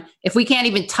them. If we can't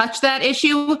even touch that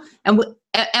issue,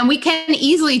 and we can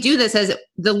easily do this as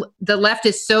the left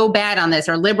is so bad on this,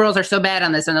 or liberals are so bad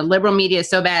on this, and the liberal media is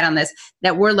so bad on this,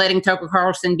 that we're letting Tucker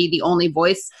Carlson be the only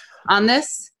voice on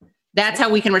this. That's how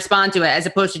we can respond to it, as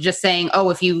opposed to just saying, oh,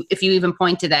 if you even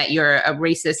point to that, you're a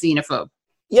racist xenophobe.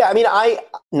 Yeah, I mean,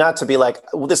 not to be like,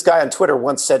 well, this guy on Twitter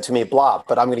once said to me, blah,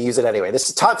 but I'm going to use it anyway. This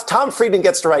is Tom Friedman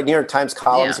gets to write New York Times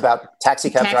columns about taxi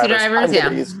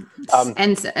drivers.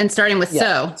 And starting with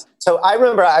so. So I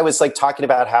remember I was like talking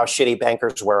about how shitty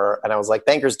bankers were, and I was like,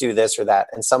 bankers do this or that.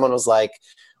 And someone was like,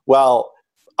 well,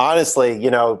 honestly,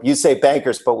 you say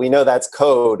bankers, but we know that's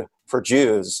code for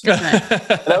Jews. And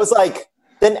I was like,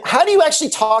 then how do you actually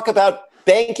talk about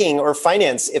banking or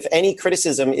finance if any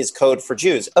criticism is code for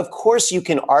Jews? Of course, you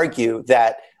can argue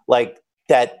that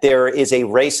there is a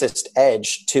racist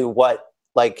edge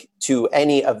to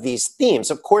any of these themes.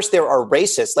 Of course, there are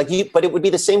racists, but it would be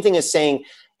the same thing as saying,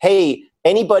 hey,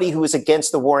 anybody who is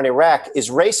against the war in Iraq is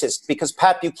racist because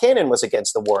Pat Buchanan was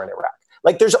against the war in Iraq.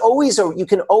 Like, there's always you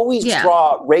can always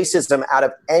draw racism out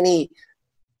of any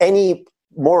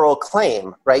moral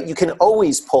claim, right? You can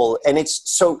always pull, and it's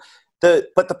so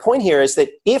but the point here is that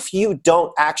if you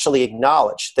don't actually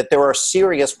acknowledge that there are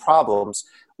serious problems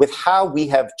with how we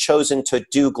have chosen to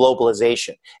do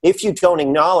globalization, if you don't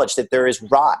acknowledge that there is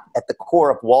rot at the core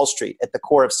of Wall Street, at the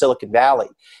core of Silicon Valley,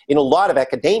 in a lot of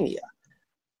academia,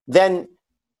 then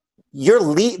then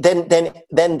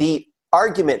the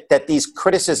argument that these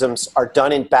criticisms are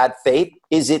done in bad faith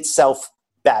is itself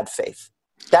bad faith.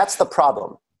 That's the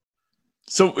problem.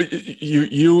 So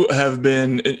you have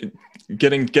been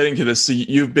getting to this. So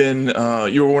you've been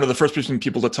you were one of the first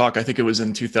people to talk. I think it was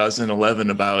in 2011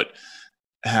 about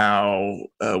how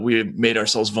we had made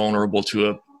ourselves vulnerable to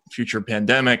a future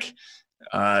pandemic.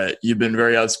 You've been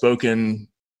very outspoken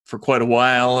for quite a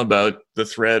while about the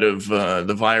threat of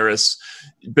the virus,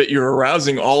 but you're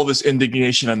arousing all this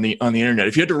indignation on the internet.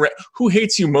 If you had to, who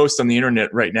hates you most on the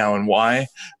internet right now, and why?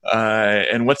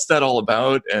 And what's that all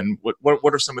about? And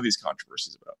what are some of these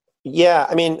controversies about? Yeah,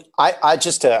 I mean, I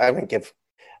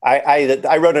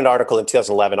wrote an article in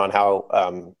 2011 on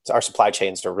how our supply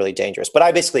chains are really dangerous, but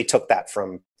I basically took that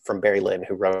from Barry Lynn,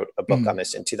 who wrote a book on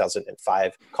this in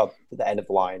 2005 called The End of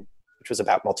the Line, which was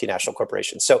about multinational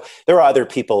corporations. So there are other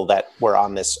people that were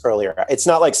on this earlier. It's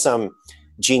not like some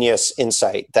genius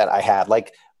insight that I had.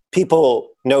 Like, people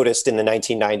noticed in the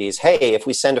 1990s, hey, if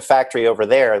we send a factory over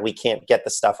there, we can't get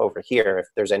the stuff over here if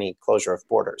there's any closure of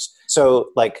borders. So,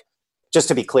 like, just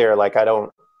to be clear, like, I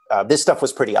don't, this stuff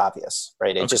was pretty obvious,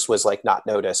 right? It just was like not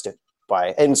noticed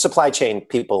and supply chain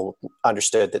people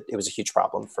understood that it was a huge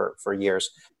problem for years.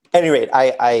 At any rate,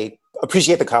 I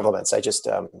appreciate the compliments. I just,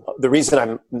 the reason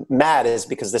I'm mad is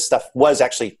because this stuff was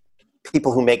actually,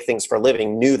 people who make things for a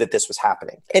living knew that this was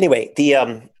happening. Anyway,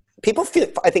 the people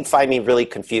find me really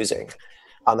confusing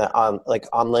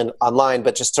online,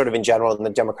 but just sort of in general in the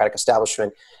Democratic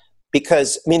establishment.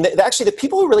 because I mean, actually, the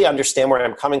people who really understand where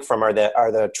I'm coming from are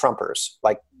the Trumpers,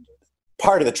 like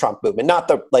part of the Trump movement. Not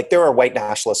there are white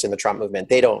nationalists in the Trump movement.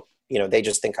 They don't, they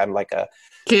just think I'm like a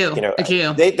Jew. A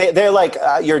Jew. They're like,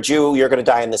 you're a Jew. You're going to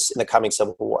die in the coming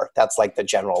civil war. That's like the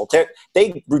general.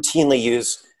 They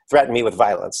routinely threaten me with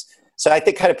violence. So I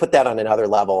think kind of put that on another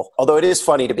level, although it is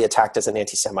funny to be attacked as an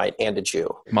anti-Semite and a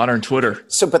Jew. Modern Twitter.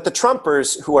 So, but the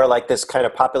Trumpers, who are like this kind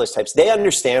of populist types, they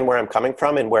understand where I'm coming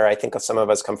from and where I think some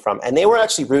of us come from. And they were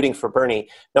actually rooting for Bernie,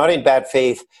 not in bad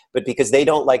faith, but because they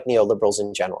don't like neoliberals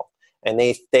in general. And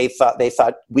they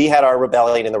thought we had our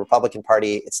rebellion in the Republican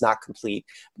Party. It's not complete.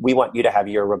 We want you to have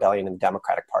your rebellion in the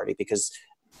Democratic Party because,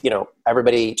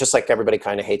 everybody, just like everybody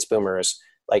kind of hates boomers,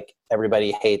 like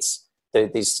everybody hates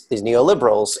these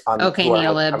neoliberals. Okay,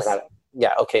 neolibs.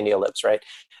 Okay, neolibs, right?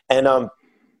 And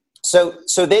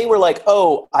so they were like,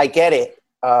 oh, I get it.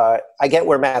 I get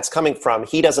where Matt's coming from.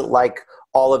 He doesn't like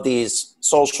all of these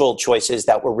social choices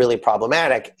that were really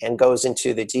problematic, and goes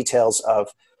into the details of,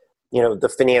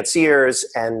 the financiers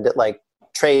and like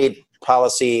trade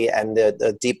policy and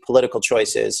the deep political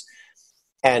choices,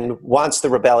 and wants the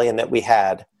rebellion that we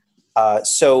had.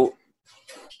 So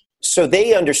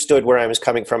they understood where I was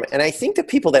coming from. And I think the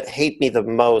people that hate me the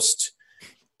most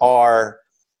are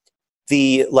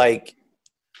the like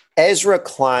Ezra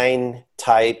Klein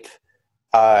type,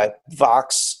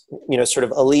 Vox, sort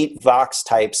of elite Vox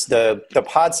types. The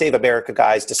Pod Save America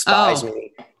guys despise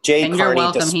me. Jay and Carney,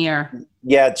 you're welcome here.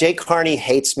 Yeah, Jay Carney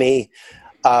hates me.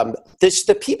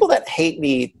 The people that hate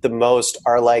me the most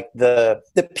are like the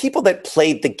people that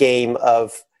played the game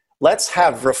of let's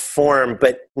have reform,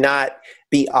 but not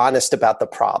be honest about the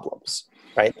problems,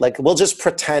 right? Like we'll just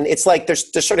pretend. It's like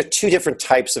there's sort of two different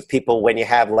types of people when you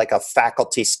have like a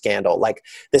faculty scandal. Like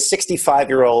the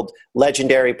 65-year-old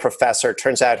legendary professor,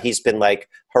 turns out he's been like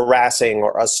harassing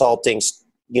or assaulting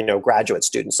graduate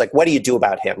students. Like, what do you do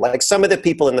about him? Like some of the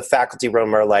people in the faculty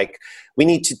room are like, we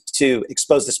need to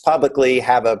expose this publicly,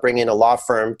 bring in a law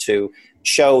firm to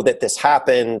show that this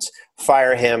happened,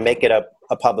 fire him, make it a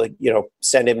public,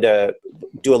 send him to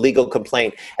do a legal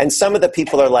complaint. And some of the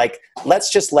people are like,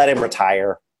 let's just let him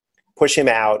retire, push him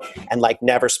out, and like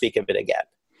never speak of it again,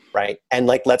 right? And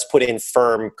like, let's put in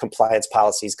firm compliance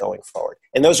policies going forward.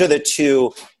 And those are the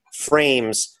two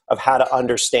frames of how to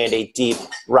understand a deep,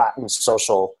 rotten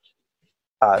social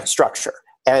structure.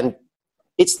 And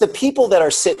it's the people that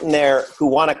are sitting there who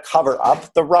want to cover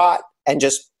up the rot and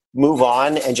just move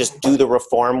on and just do the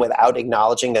reform without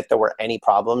acknowledging that there were any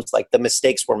problems, like the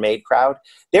mistakes were made crowd.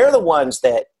 They're the ones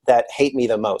that hate me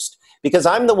the most, because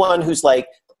I'm the one who's like,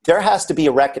 there has to be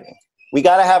a reckoning. We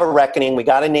got to have a reckoning. We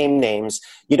got to name names.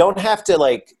 You don't have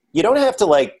to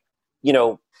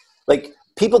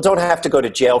people don't have to go to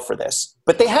jail for this,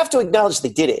 but they have to acknowledge they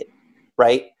did it,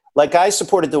 right? Like I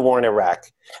supported the war in Iraq,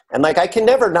 and like I can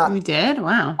never not. You did?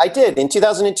 Wow. I did in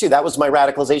 2002. That was my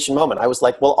radicalization moment. I was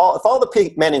like, well, if all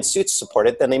the men in suits support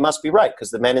it, then they must be right,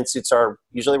 because the men in suits are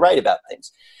usually right about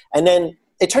things. And then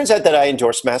it turns out that I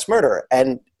endorsed mass murder,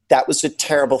 and that was a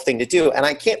terrible thing to do. And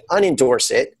I can't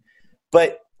unendorse it,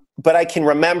 but I can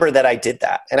remember that I did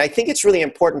that. And I think it's really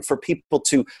important for people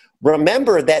to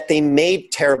remember that they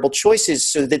made terrible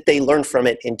choices so that they learn from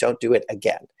it and don't do it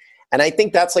again. And I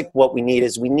think that's like what we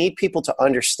need people to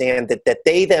understand that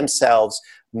they themselves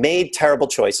made terrible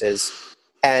choices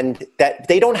and that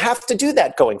they don't have to do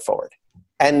that going forward.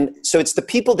 And so it's the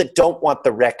people that don't want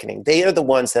the reckoning. They are the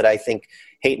ones that I think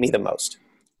hate me the most.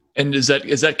 And is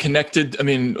that connected? I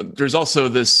mean, there's also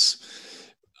this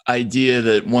idea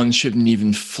that one shouldn't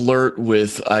even flirt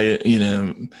with,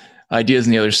 ideas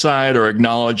on the other side or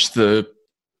acknowledge the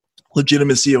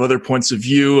legitimacy of other points of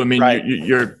view. I mean, right.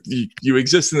 you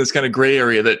exist in this kind of gray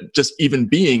area that just even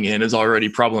being in is already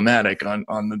problematic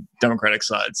on the Democratic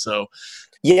side. So,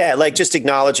 yeah, like just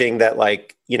acknowledging that,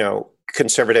 like,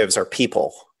 conservatives are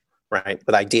people, right,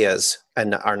 with ideas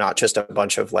and are not just a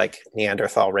bunch of like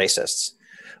Neanderthal racists.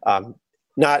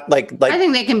 Not like I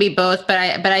think they can be both, but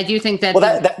I do think that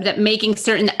that making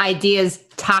certain ideas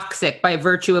toxic by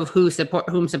virtue of who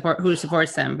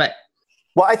supports them. But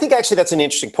well, I think actually that's an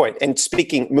interesting point. And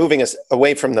moving us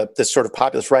away from the sort of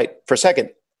populist right for a second,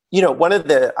 one of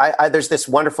there's this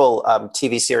wonderful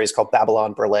TV series called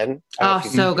Babylon Berlin. Oh,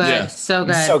 so good, yeah. So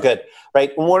good, so good,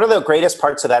 right? One of the greatest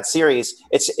parts of that series,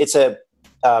 it's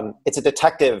a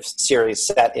detective series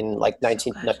set in like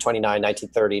 1929,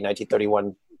 1930,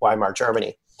 1931 Weimar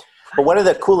Germany. But one of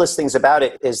the coolest things about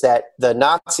it is that the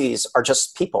Nazis are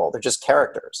just people; they're just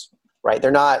characters, right?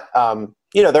 They're not.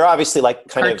 They're obviously like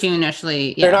kind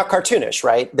cartoonishly. of they're not cartoonish,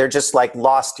 right? They're just like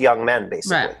lost young men,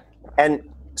 basically. Right. And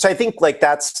so I think like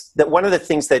that's one of the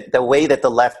things that the way that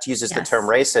the left uses the term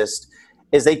racist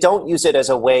is they don't use it as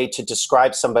a way to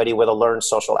describe somebody with a learned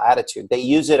social attitude. They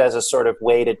use it as a sort of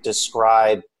way to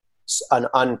describe an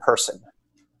unperson,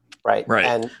 right? Right.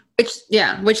 And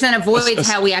which then avoids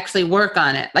how we actually work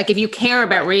on it. Like if you care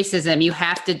about racism, you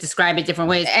have to describe it different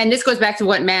ways. And this goes back to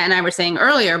what Matt and I were saying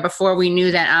earlier before we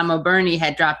knew that Amo Bernie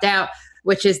had dropped out,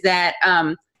 which is that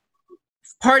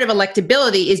part of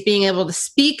electability is being able to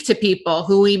speak to people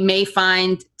who we may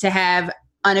find to have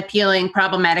unappealing,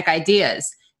 problematic ideas.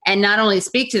 And not only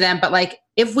speak to them, but like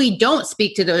if we don't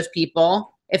speak to those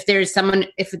people, if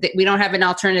we don't have an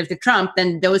alternative to Trump,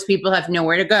 then those people have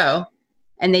nowhere to go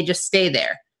and they just stay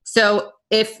there. So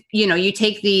if, you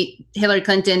take the Hillary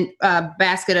Clinton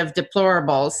basket of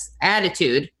deplorables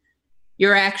attitude,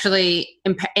 you're actually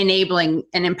enabling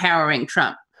and empowering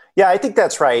Trump. Yeah, I think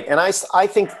that's right. And I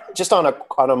think just on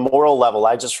a moral level,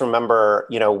 I just remember,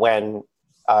 when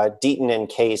Deaton and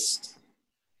Case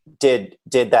did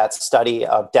that study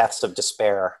of deaths of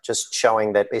despair, just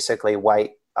showing that basically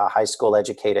white, high school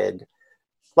educated,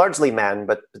 largely men,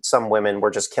 but some women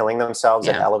were just killing themselves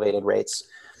at elevated rates.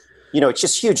 It's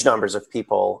just huge numbers of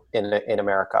people in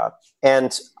America.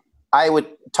 And I would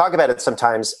talk about it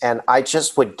sometimes, and I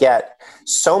just would get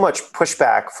so much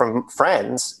pushback from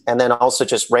friends and then also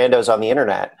just randos on the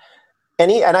internet.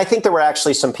 And I think there were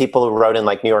actually some people who wrote in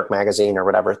like New York Magazine or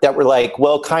whatever that were like,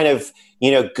 well, kind of,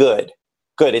 good.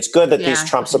 It's good that these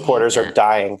Trump supporters are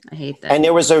dying. I hate that. And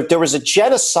there was a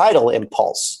genocidal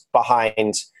impulse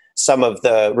behind some of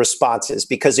the responses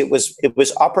because it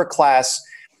was upper class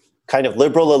kind of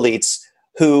liberal elites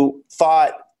who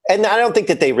thought, and I don't think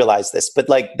that they realized this, but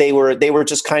like they were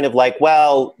just kind of like,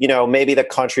 well, maybe the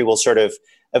country will sort of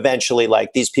eventually,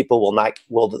 like, these people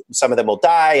some of them will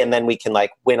die, and then we can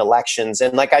like win elections.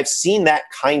 And like I've seen that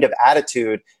kind of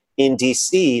attitude in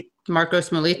DC.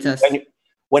 Marcos Molitas.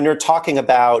 When you're talking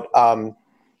about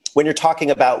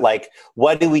like,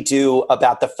 what do we do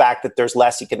about the fact that there's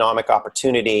less economic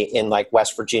opportunity in like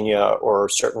West Virginia or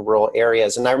certain rural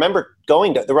areas? And I remember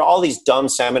there were all these dumb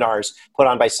seminars put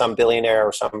on by some billionaire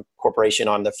or some corporation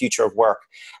on the future of work.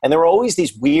 And there were always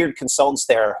these weird consultants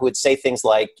there who would say things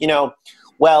like,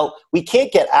 well, we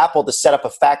can't get Apple to set up a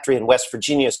factory in West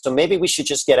Virginia, so maybe we should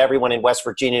just get everyone in West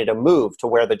Virginia to move to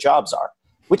where the jobs are,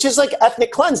 which is like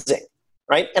ethnic cleansing.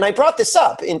 Right. And I brought this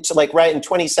up into like right in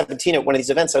 2017 at one of these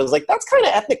events. I was like, that's kind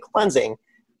of ethnic cleansing.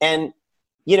 And,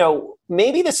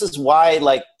 maybe this is why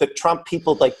like the Trump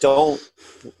people like don't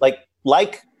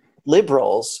like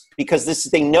liberals, because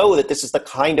they know that this is the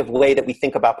kind of way that we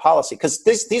think about policy, because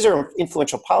these are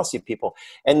influential policy people.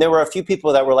 And there were a few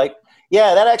people that were like,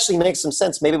 yeah, that actually makes some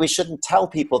sense. Maybe we shouldn't tell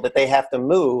people that they have to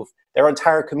move. Their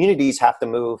entire communities have to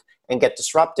move and get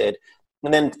disrupted.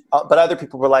 And then, but other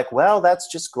people were like, well,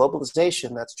 that's just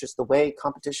globalization. That's just the way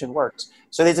competition works.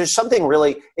 So there's something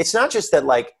really, it's not just that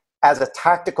like as a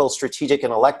tactical, strategic,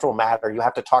 and electoral matter, you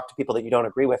have to talk to people that you don't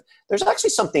agree with. There's actually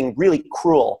something really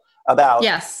cruel about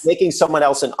making someone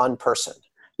else an unperson.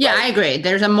 Yeah, right? I agree.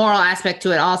 There's a moral aspect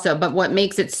to it also. But what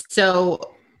makes it so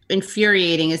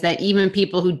infuriating is that even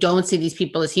people who don't see these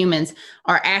people as humans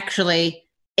are actually,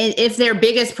 if their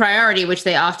biggest priority, which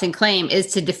they often claim, is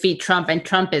to defeat Trump and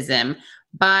Trumpism,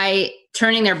 by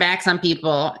turning their backs on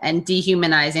people and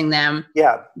dehumanizing them,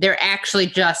 they're actually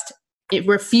just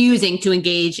refusing to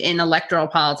engage in electoral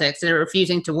politics. They're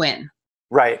refusing to win.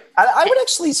 Right. I would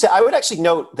actually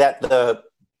note that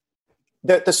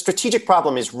the strategic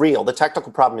problem is real. The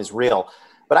technical problem is real.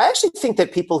 But I actually think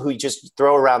that people who just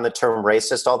throw around the term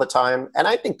racist all the time, and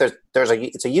I think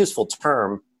it's a useful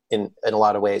term in a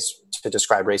lot of ways to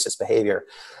describe racist behavior.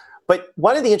 But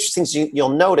one of the interesting things you'll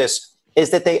notice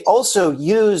is that they also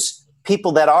use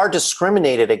people that are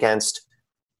discriminated against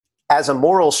as a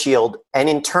moral shield and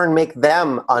in turn make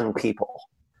them unpeople.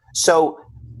 So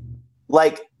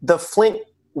like the Flint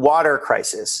water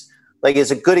crisis, like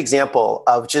is a good example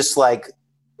of just like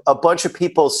a bunch of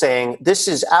people saying, this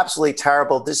is absolutely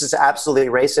terrible. This is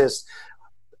absolutely racist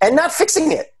and not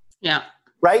fixing it. Yeah.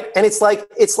 Right. And it's like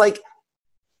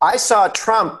I saw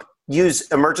Trump use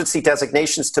emergency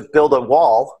designations to build a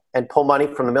wall and pull money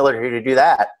from the military to do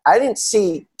that. I didn't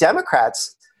see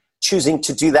Democrats choosing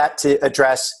to do that to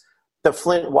address the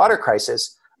Flint water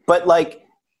crisis. But like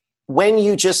when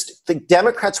the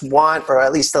Democrats want, or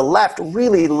at least the left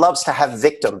really loves to have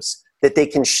victims that they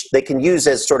can use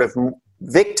as sort of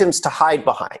victims to hide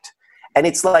behind. And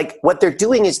it's like what they're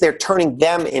doing is they're turning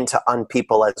them into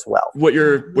unpeople as well. What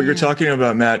you're talking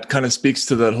about, Matt, kind of speaks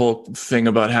to that whole thing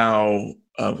about how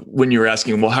when you were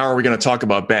asking, well, how are we going to talk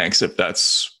about banks if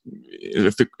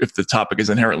the topic is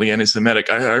inherently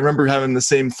anti-Semitic? I remember having the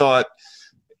same thought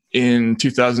in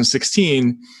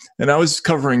 2016, and I was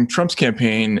covering Trump's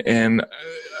campaign, and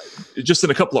just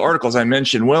in a couple of articles I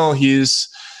mentioned, well, he's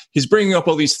bringing up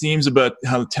all these themes about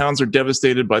how the towns are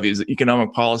devastated by these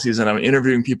economic policies, and I'm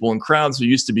interviewing people in crowds who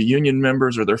used to be union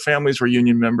members or their families were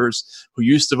union members who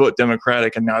used to vote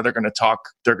Democratic, and now they're going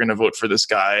to vote for this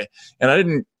guy. And I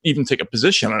didn't even take a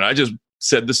position on it. I just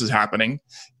said this is happening.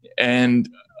 And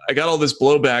I got all this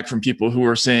blowback from people who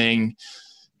were saying,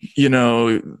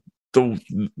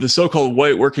 the so-called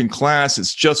white working class,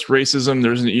 it's just racism.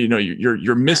 There's,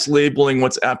 you're mislabeling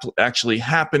what's actually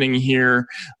happening here.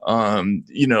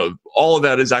 All of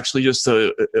that is actually just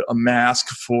a mask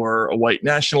for a white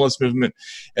nationalist movement.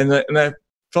 And I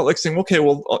felt like saying, okay,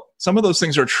 well, some of those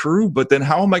things are true, but then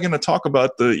how am I going to talk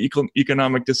about the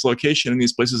economic dislocation in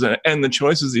these places and the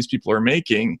choices these people are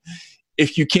making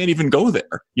if you can't even go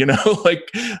there?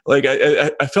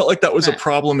 I felt like that was a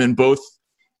problem in both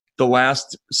the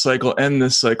last cycle and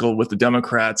this cycle with the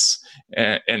Democrats,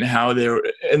 and how their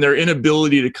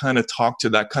inability to kind of talk to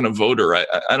that kind of voter. I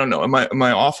don't know. Am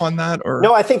I off on that? Or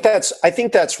no? I think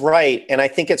that's right, and I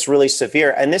think it's really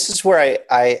severe. And this is where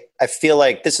I feel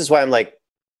like this is why I'm like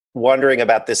wondering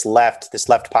about this left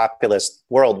populist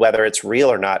world, whether it's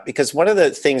real or not. Because one of the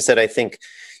things that I think,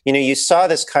 you saw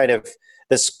this kind of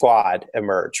this squad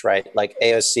emerge, right? Like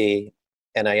AOC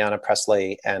and Ayanna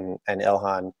Pressley and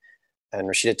Ilhan and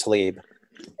Rashida Tlaib,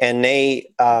 and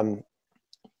they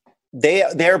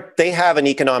have an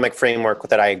economic framework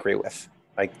that I agree with.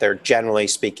 Like, they're generally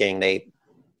speaking, they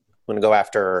want to go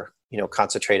after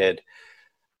concentrated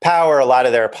power. A lot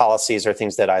of their policies are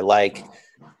things that I like,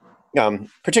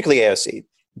 particularly AOC.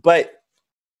 But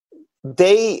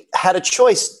they had a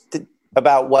choice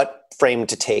about what frame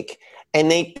to take,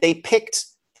 and they picked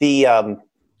the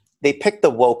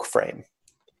woke frame.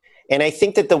 And I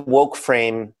think that the woke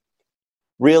frame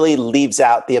really leaves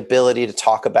out the ability to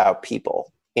talk about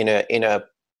people in a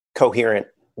coherent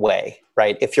way,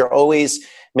 right? If you're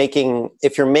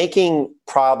making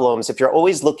problems, if you're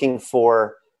always looking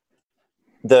for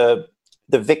the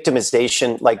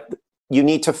victimization, like, you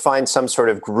need to find some sort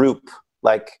of group,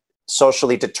 like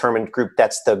socially determined group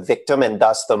that's the victim and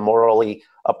thus the morally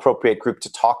appropriate group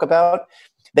to talk about,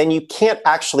 then you can't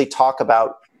actually talk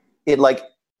about it. Like,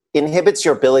 inhibits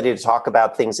your ability to talk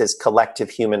about things as collective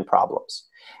human problems.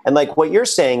 And like what you're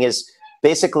saying is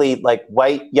basically like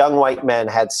young white men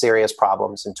had serious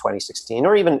problems in 2016,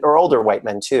 or older white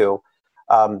men too.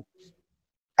 And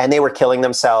they were killing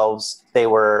themselves. They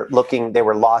were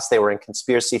lost. They were in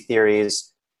conspiracy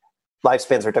theories.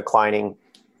 Lifespans are declining.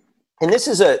 And this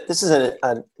is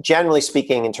a generally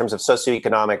speaking, in terms of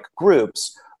socioeconomic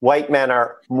groups, white men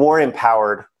are more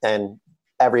empowered than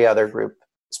every other group.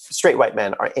 Straight white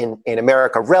men are in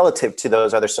America relative to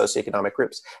those other socioeconomic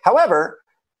groups. However,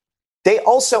 they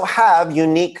also have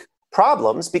unique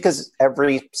problems, because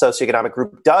every socioeconomic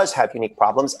group does have unique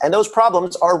problems, and those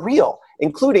problems are real,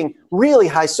 including really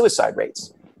high suicide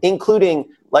rates, including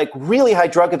like really high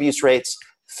drug abuse rates,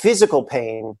 physical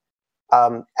pain,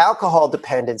 alcohol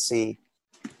dependency.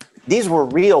 These were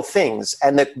real things,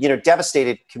 and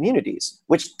devastated communities,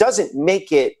 which doesn't make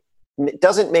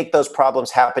those problems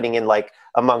happening in like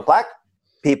among Black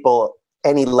people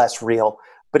any less real.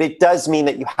 But it does mean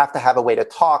that you have to have a way to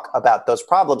talk about those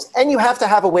problems, and you have to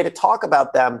have a way to talk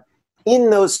about them in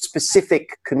those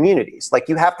specific communities. Like,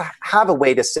 you have to have a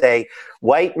way to say,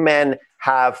 white men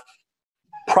have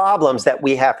problems that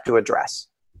we have to address,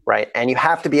 right? And you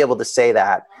have to be able to say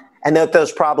that, and that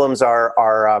those problems are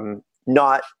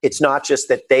not. It's not just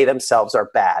that they themselves are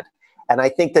bad. And I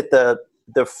think that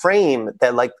the frame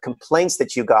that, like, complaints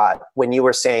that you got when you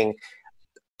were saying,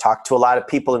 talk to a lot of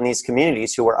people in these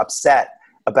communities who were upset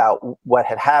about what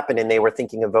had happened and they were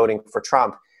thinking of voting for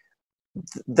Trump,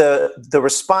 the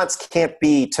response can't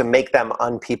be to make them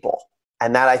unpeople.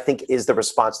 And that, I think, is the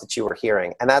response that you were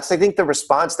hearing. And that's, I think, the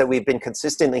response that we've been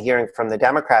consistently hearing from the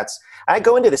Democrats. I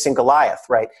go into this in Goliath,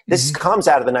 right? This comes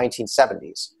out of the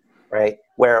 1970s, right?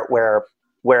 Where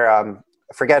I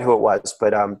forget who it was,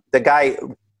 but the guy,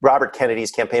 Robert Kennedy's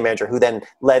campaign manager, who then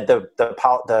led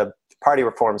the party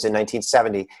reforms in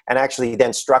 1970 and actually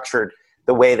then structured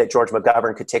the way that George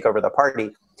McGovern could take over the party.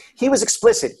 He was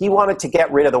explicit. He wanted to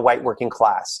get rid of the white working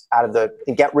class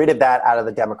and get rid of that out of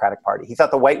the Democratic Party. He thought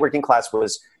the white working class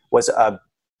was a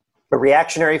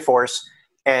reactionary force,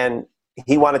 and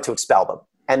he wanted to expel them.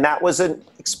 And that was an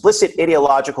explicit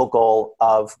ideological goal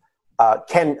of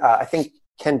Ken Dutton, I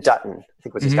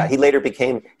think was his guy. He later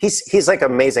became, he's like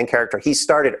an amazing character. He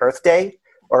started Earth Day,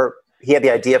 or he had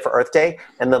the idea for Earth Day,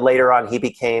 and then later on he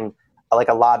became like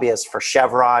a lobbyist for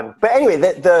Chevron. But anyway,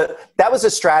 that was a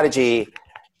strategy,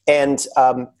 and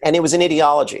it was an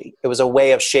ideology. It was a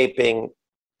way of shaping,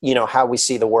 how we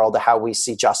see the world, how we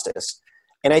see justice.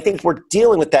 And I think we're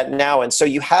dealing with that now. And so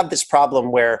you have this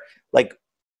problem where like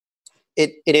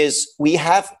it is, we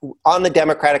have on the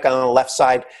Democratic, on the left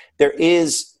side, there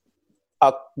is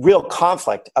a real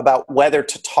conflict about whether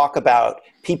to talk about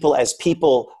people as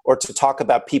people or to talk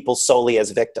about people solely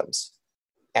as victims.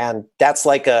 And that's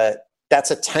a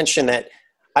tension that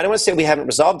I don't want to say we haven't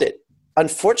resolved it.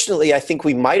 Unfortunately, I think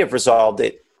we might have resolved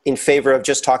it in favor of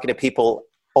just talking to people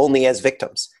only as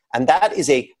victims. And that is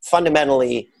a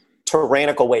fundamentally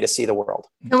tyrannical way to see the world.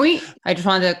 I just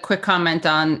wanted a quick comment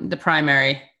on the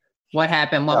primary. What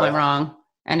happened? What went wrong?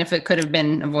 And if it could have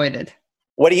been avoided.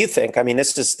 What do you think? I mean,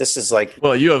 this is like...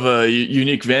 Well, you have a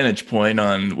unique vantage point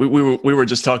on... We were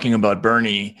just talking about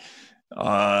Bernie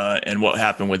and what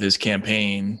happened with his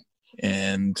campaign.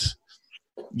 And,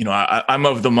 you know, I'm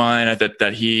of the mind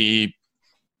that he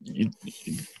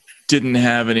didn't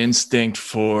have an instinct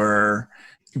for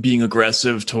being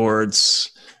aggressive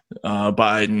towards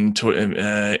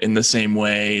Biden in the same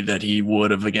way that he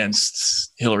would have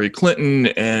against Hillary Clinton,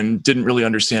 and didn't really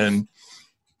understand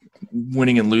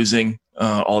winning and losing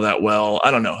all that well.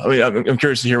 I don't know. I mean, I'm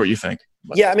curious to hear what you think.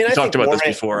 Yeah, I mean, I talked about this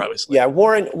before, obviously. Yeah,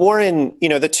 Warren, you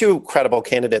know, the two credible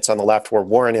candidates on the left were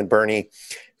Warren and Bernie.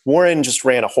 Warren just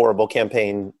ran a horrible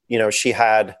campaign. You know, she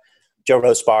had Joe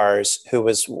Rosbars, who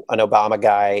was an Obama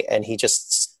guy, and he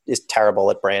just is terrible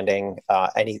at branding.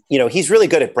 And he's really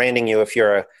good at branding you if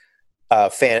you're a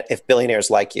fan, if billionaires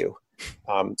like you.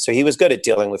 So he was good at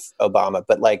dealing with Obama,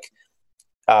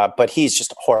 but he's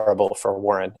just horrible for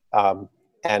Warren.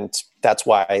 And that's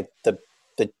why the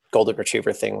golden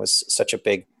retriever thing was such a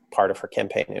big part of her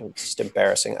campaign. It was just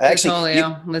embarrassing. Actually,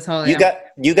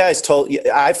 you guys told,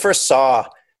 I first saw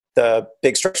the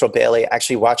big structural Bailey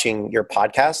actually watching your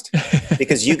podcast,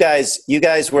 because you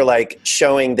guys were like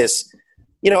showing this,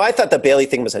 you know, I thought the Bailey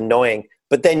thing was annoying,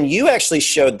 but then you actually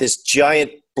showed this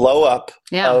giant blow up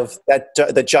of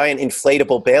the giant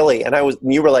inflatable Bailey. And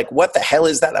you were like, what the hell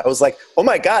is that? I was like, oh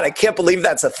my God, I can't believe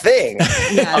that's a thing.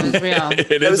 Yeah, it was real.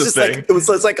 It is a thing. Like, it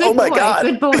was like, good oh my boy, God.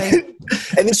 Good boy.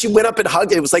 And then she went up and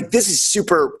hugged it. It was like, this is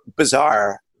super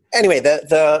bizarre. Anyway,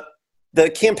 that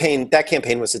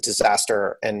campaign was a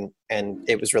disaster, and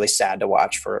it was really sad to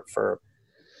watch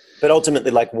but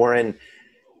ultimately, like Warren,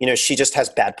 you know, she just has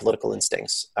bad political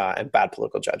instincts and bad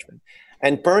political judgment.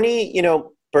 And Bernie, you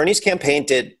know, Bernie's campaign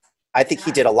I think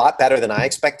he did a lot better than I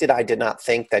expected. I did not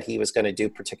think that he was going to do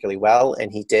particularly well,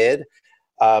 and he did.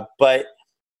 But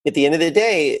at the end of the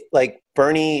day, like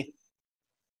Bernie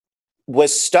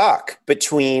was stuck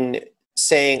between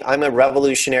saying, I'm a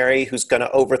revolutionary who's going to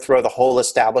overthrow the whole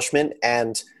establishment,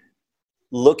 and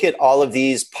look at all of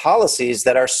these policies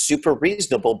that are super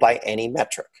reasonable by any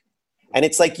metric. And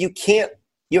it's like,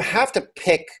 you have to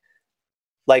pick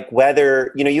like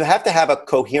whether, you know, you have to have a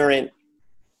coherent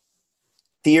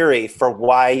theory for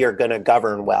why you're going to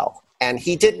govern well. And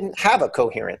he didn't have a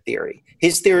coherent theory.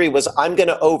 His theory was, I'm going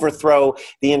to overthrow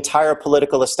the entire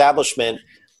political establishment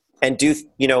and do,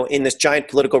 you know, in this giant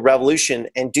political revolution,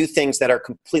 and do things that are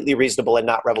completely reasonable and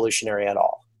not revolutionary at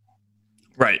all.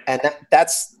 Right. And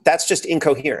that's just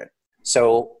incoherent.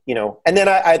 So, you know, and then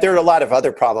there are a lot of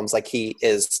other problems. Like he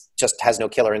just has no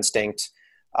killer instinct.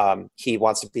 He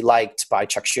wants to be liked by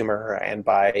Chuck Schumer and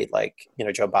by, like, you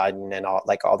know, Joe Biden and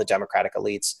all the Democratic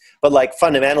elites. But like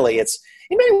fundamentally, in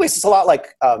many ways, it's a lot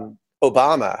like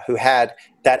Obama, who had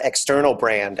that external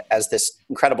brand as this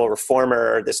incredible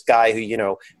reformer, this guy who, you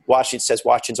know, says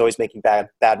Washington's always making bad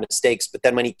mistakes. But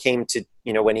then when he came to,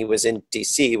 you know, when he was in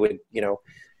DC, would, you know,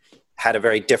 had a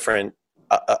very different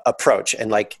approach, and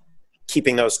like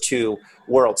keeping those two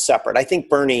worlds separate. I think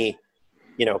Bernie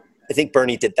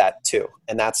did that too.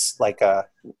 And that's like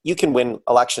you can win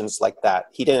elections like that.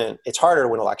 He didn't. It's harder to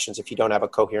win elections if you don't have a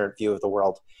coherent view of the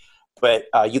world. But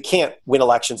you can't win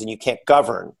elections and you can't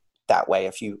govern that way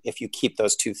if you keep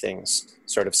those two things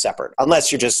sort of separate.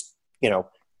 Unless you're just, you know,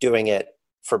 doing it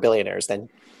for billionaires, then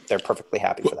they're perfectly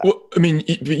happy for that. Well, I mean,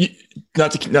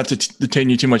 not to detain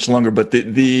you too much longer, but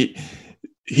he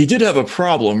did have a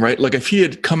problem, right? Like if he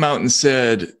had come out and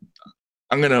said,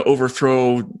 I'm going to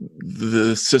overthrow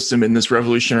the system in this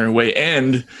revolutionary way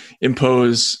and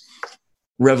impose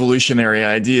revolutionary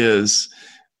ideas,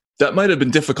 that might have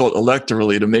been difficult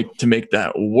electorally to make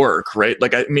that work, right?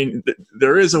 Like, I mean,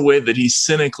 there is a way that he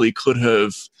cynically could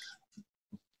have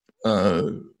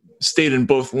stayed in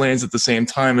both lanes at the same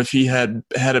time if he had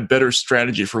a better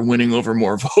strategy for winning over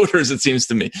more voters, it seems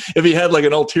to me. If he had like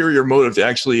an ulterior motive to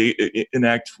actually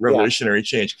enact revolutionary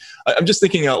change. I'm just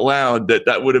thinking out loud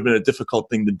that would have been a difficult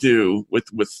thing to do with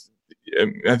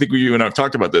I think you and I have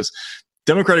talked about this.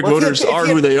 Democratic voters are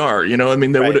who they are, you know. I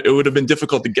mean, it would have been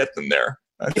difficult to get them there.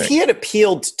 I think. If he had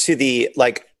appealed to the,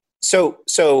 like, so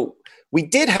we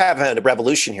did have a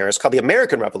revolution here. It's called the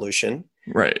American Revolution.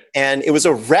 Right. And it was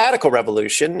a radical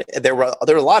revolution. There were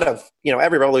a lot of,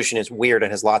 every revolution is weird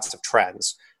and has lots of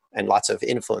trends and lots of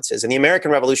influences. And the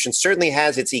American Revolution certainly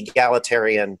has its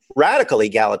radical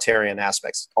egalitarian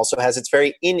aspects, also has its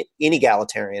very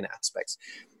inegalitarian aspects.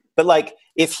 But like,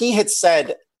 if he had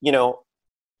said,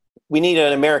 we need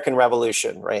an American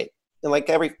Revolution, right? And like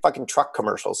every fucking truck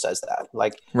commercial says that.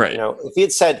 Like, right. If he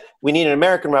had said, we need an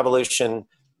American Revolution,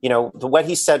 what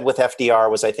he said with FDR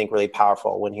was, I think, really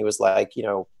powerful when he was like,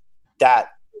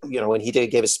 when he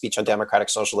gave a speech on democratic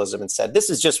socialism and said, this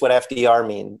is just what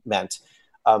FDR meant,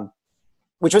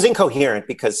 which was incoherent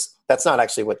because that's not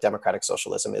actually what democratic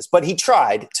socialism is. But he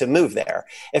tried to move there.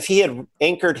 If he had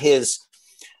anchored his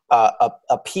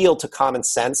appeal to common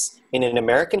sense in an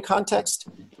American context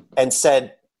and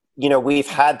said, we've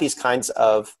had these kinds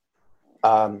of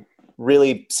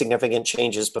really significant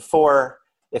changes before.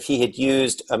 If he had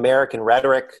used American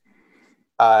rhetoric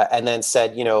and then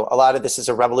said, a lot of this is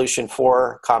a revolution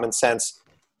for common sense.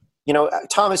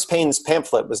 Thomas Paine's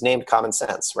pamphlet was named Common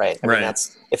Sense, right? I mean,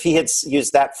 if he had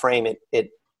used that frame,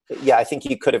 I think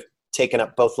he could have taken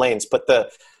up both lanes. But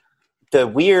the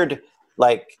weird,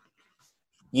 like,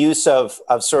 use of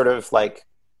sort of like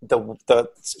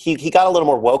he got a little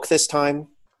more woke this time,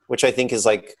 which I think is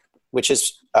like,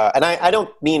 and I don't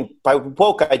mean by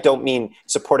woke, I don't mean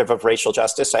supportive of racial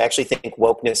justice. I actually think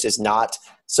wokeness is not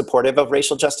supportive of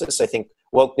racial justice. I think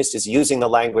wokeness is using the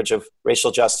language of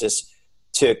racial justice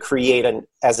to create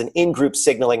as an in-group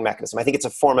signaling mechanism. I think it's a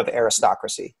form of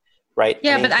aristocracy, right?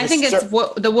 Yeah, but I think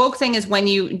the woke thing is when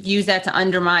you use that to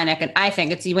undermine, I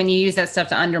think it's when you use that stuff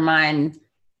to undermine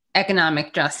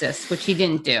economic justice, which he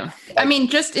didn't do. I mean,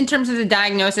 just in terms of the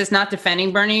diagnosis, not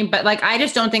defending Bernie, but like, I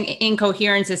just don't think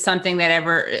incoherence is something that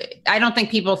I don't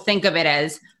think people think of it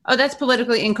as, oh, that's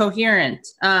politically incoherent.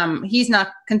 He's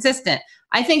not consistent.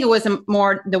 I think it was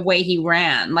more the way he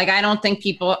ran. Like, I don't think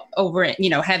people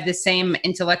have the same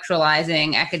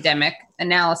intellectualizing academic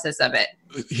analysis of it.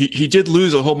 He did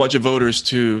lose a whole bunch of voters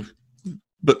to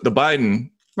the Biden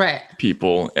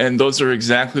people. And those are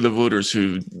exactly the voters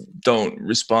who don't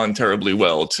respond terribly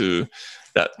well to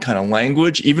that kind of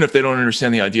language, even if they don't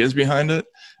understand the ideas behind it.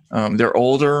 They're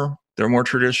older, they're more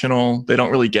traditional, they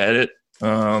don't really get it.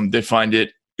 They find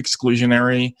it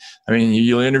exclusionary. I mean,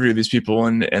 you'll interview these people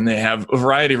and they have a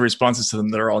variety of responses to them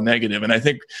that are all negative. And I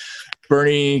think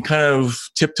Bernie kind of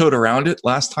tiptoed around it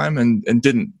last time and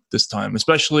didn't this time,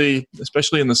 especially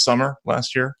in the summer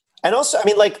last year. And also, I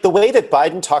mean, like, the way that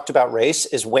Biden talked about race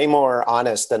is way more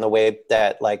honest than the way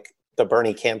that, like, the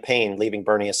Bernie campaign, leaving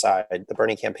Bernie aside, the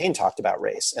Bernie campaign talked about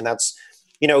race. And that's,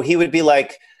 he would be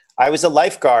like, I was a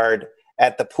lifeguard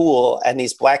at the pool and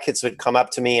these black kids would come up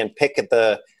to me and pick at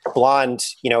the blonde,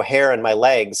 hair in my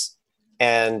legs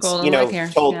and,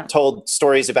 told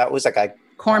stories about, what was that guy?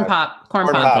 Corn Pop.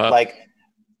 Like,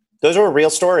 those were real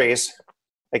stories.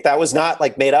 Like, that was not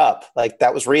like made up, like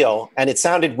that was real. And it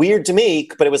sounded weird to me,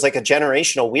 but it was like a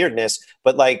generational weirdness.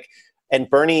 But like, and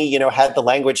Bernie, had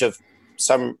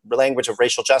some language of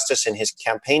racial justice in his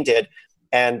campaign did.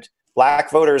 And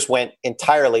black voters went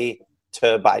entirely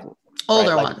to Biden.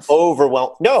 Older ones.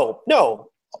 Overwhelmed. No.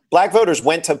 Black voters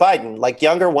went to Biden. Like,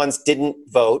 younger ones didn't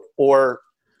vote or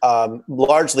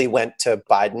largely went to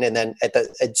Biden. And then at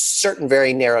certain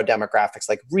very narrow demographics,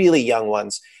 like really young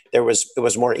ones, it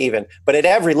was more even. But at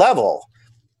every level,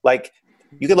 like,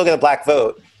 you can look at the black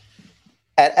vote.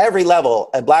 At every level,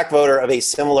 a black voter of a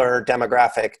similar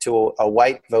demographic to a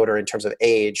white voter in terms of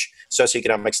age,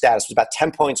 socioeconomic status, was about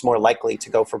 10 points more likely to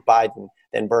go for Biden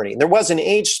than Bernie. And there was an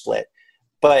age split,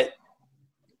 but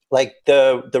like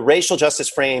the racial justice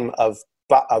frame of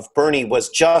Bernie was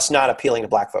just not appealing to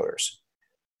black voters.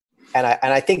 And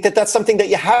I think that that's something that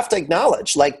you have to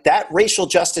acknowledge. Like, that racial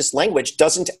justice language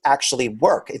doesn't actually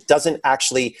work. It doesn't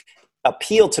actually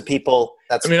appeal to people.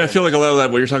 I feel like a lot of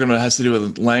that, what you're talking about, has to do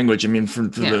with language. I mean,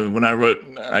 when I wrote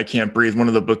I Can't Breathe, one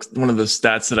of the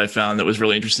stats that I found that was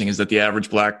really interesting is that the average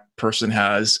black person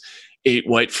has 8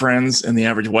 white friends and the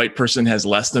average white person has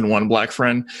less than 1 black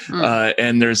friend.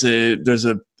 And there's a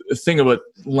thing about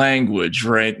language,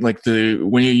 right? Like,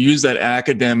 when you use that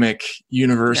academic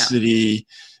university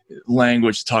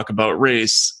language to talk about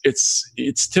race,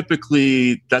 it's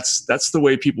typically that's the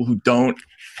way people who don't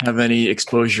have any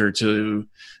exposure to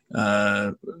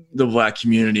the black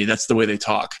community, that's the way they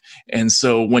talk. And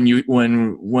so when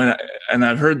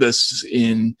I've heard this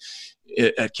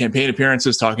at campaign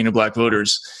appearances talking to black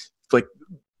voters, like,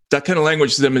 that kind of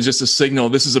language to them is just a signal.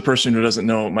 This is a person who doesn't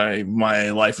know what my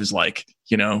life is like,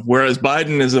 whereas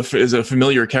Biden is a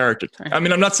familiar character. I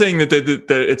mean, I'm not saying that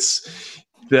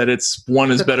it's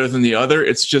one is better than the other.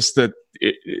 It's just that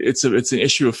it's an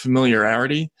issue of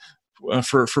familiarity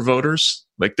for voters.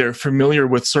 Like they're familiar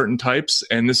with certain types,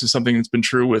 and this is something that's been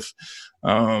true with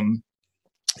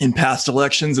in past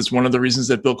elections. It's one of the reasons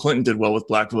that Bill Clinton did well with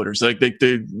black voters. Like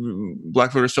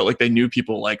black voters felt like they knew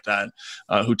people like that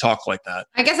who talk like that.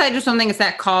 I guess I just don't think it's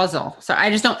that causal. So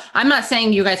I'm not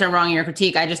saying you guys are wrong in your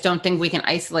critique. I just don't think we can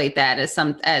isolate that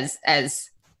as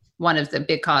one of the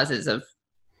big causes of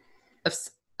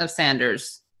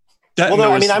Sanders.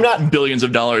 I'm not billions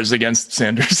of dollars against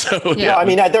Sanders. So yeah, I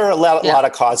mean, there are a lot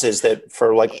of causes that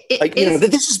for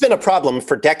this has been a problem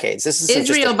for decades. This is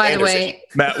Israel, by the way.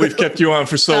 Matt, we've kept you on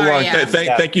for so long. Yeah.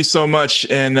 Thank you so much,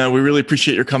 and we really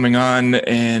appreciate your coming on.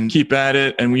 And keep at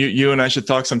it. And you and I should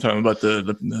talk sometime about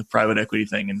the private equity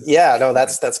thing. And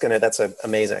that's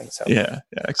amazing. So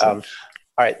excellent.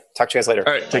 All right, talk to you guys later.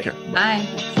 All right, take care. Bye.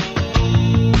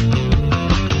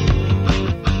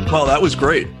 Well, that was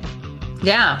great.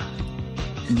 Yeah.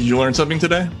 Did you learn something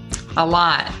today? A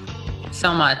lot.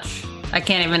 So much. I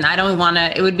don't want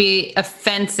to, it would be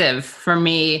offensive for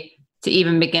me to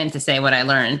even begin to say what I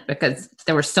learned, because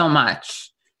there was so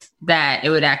much that it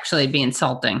would actually be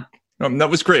insulting. That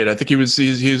was great. I think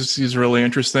he's really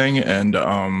interesting, and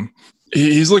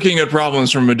he's looking at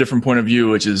problems from a different point of view,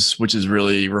 which is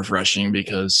really refreshing,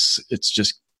 because it's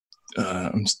just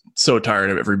I'm so tired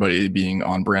of everybody being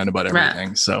on brand about everything.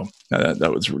 Right. So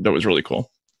that was really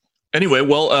cool. Anyway,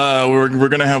 well, we're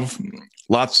going to have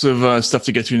lots of stuff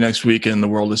to get to next week, and the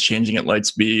world is changing at light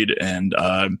speed, and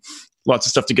lots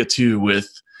of stuff to get to with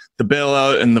the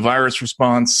bailout and the virus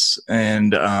response.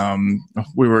 And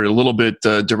we were a little bit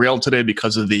derailed today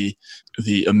because of the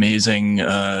amazing,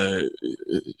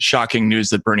 shocking news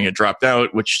that Bernie had dropped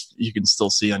out, which you can still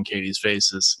see on Katie's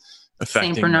face is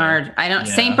affecting St. Bernard.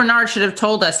 St. Bernard should have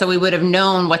told us so we would have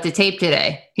known what to tape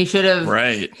today. He should have.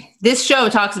 Right. This show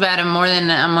talks about him more than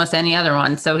almost any other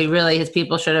one. So his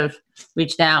people should have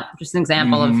reached out. Just an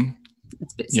example of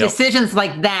decisions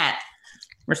like that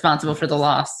responsible for the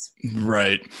loss.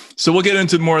 Right. So we'll get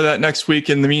into more of that next week.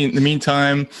 In the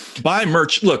meantime, buy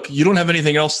merch. Look, you don't have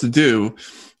anything else to do.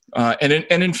 And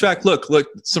in fact, look,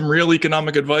 some real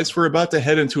economic advice. We're about to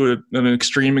head into an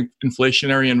extreme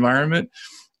inflationary environment.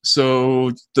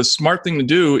 So the smart thing to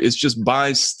do is just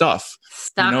buy stuff.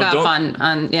 Stock up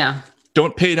on.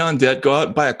 Don't pay down debt. Go out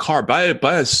and buy a car. Buy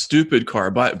a stupid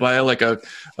car. Buy like a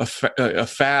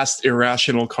fast,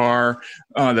 irrational car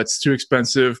that's too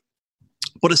expensive.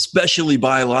 But especially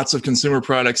buy lots of consumer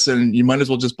products, and you might as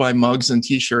well just buy mugs and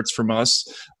T-shirts from us.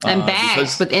 And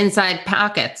bags with inside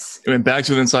pockets. And bags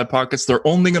with inside pockets. They're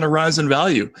only going to rise in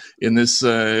value in this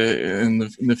in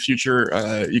the future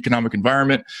economic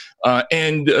environment.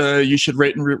 And you should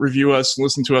rate and review us,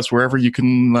 listen to us wherever you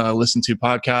can listen to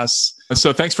podcasts.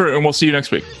 So thanks and we'll see you next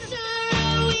week.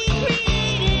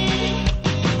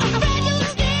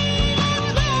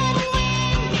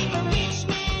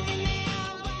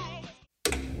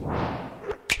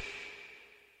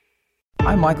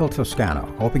 I'm Michael Toscano,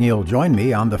 hoping you'll join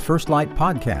me on the First Light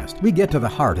podcast. We get to the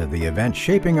heart of the event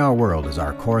shaping our world as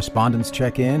our correspondents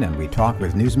check in and we talk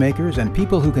with newsmakers and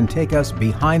people who can take us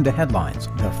behind the headlines.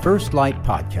 The First Light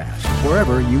podcast,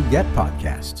 wherever you get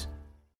podcasts.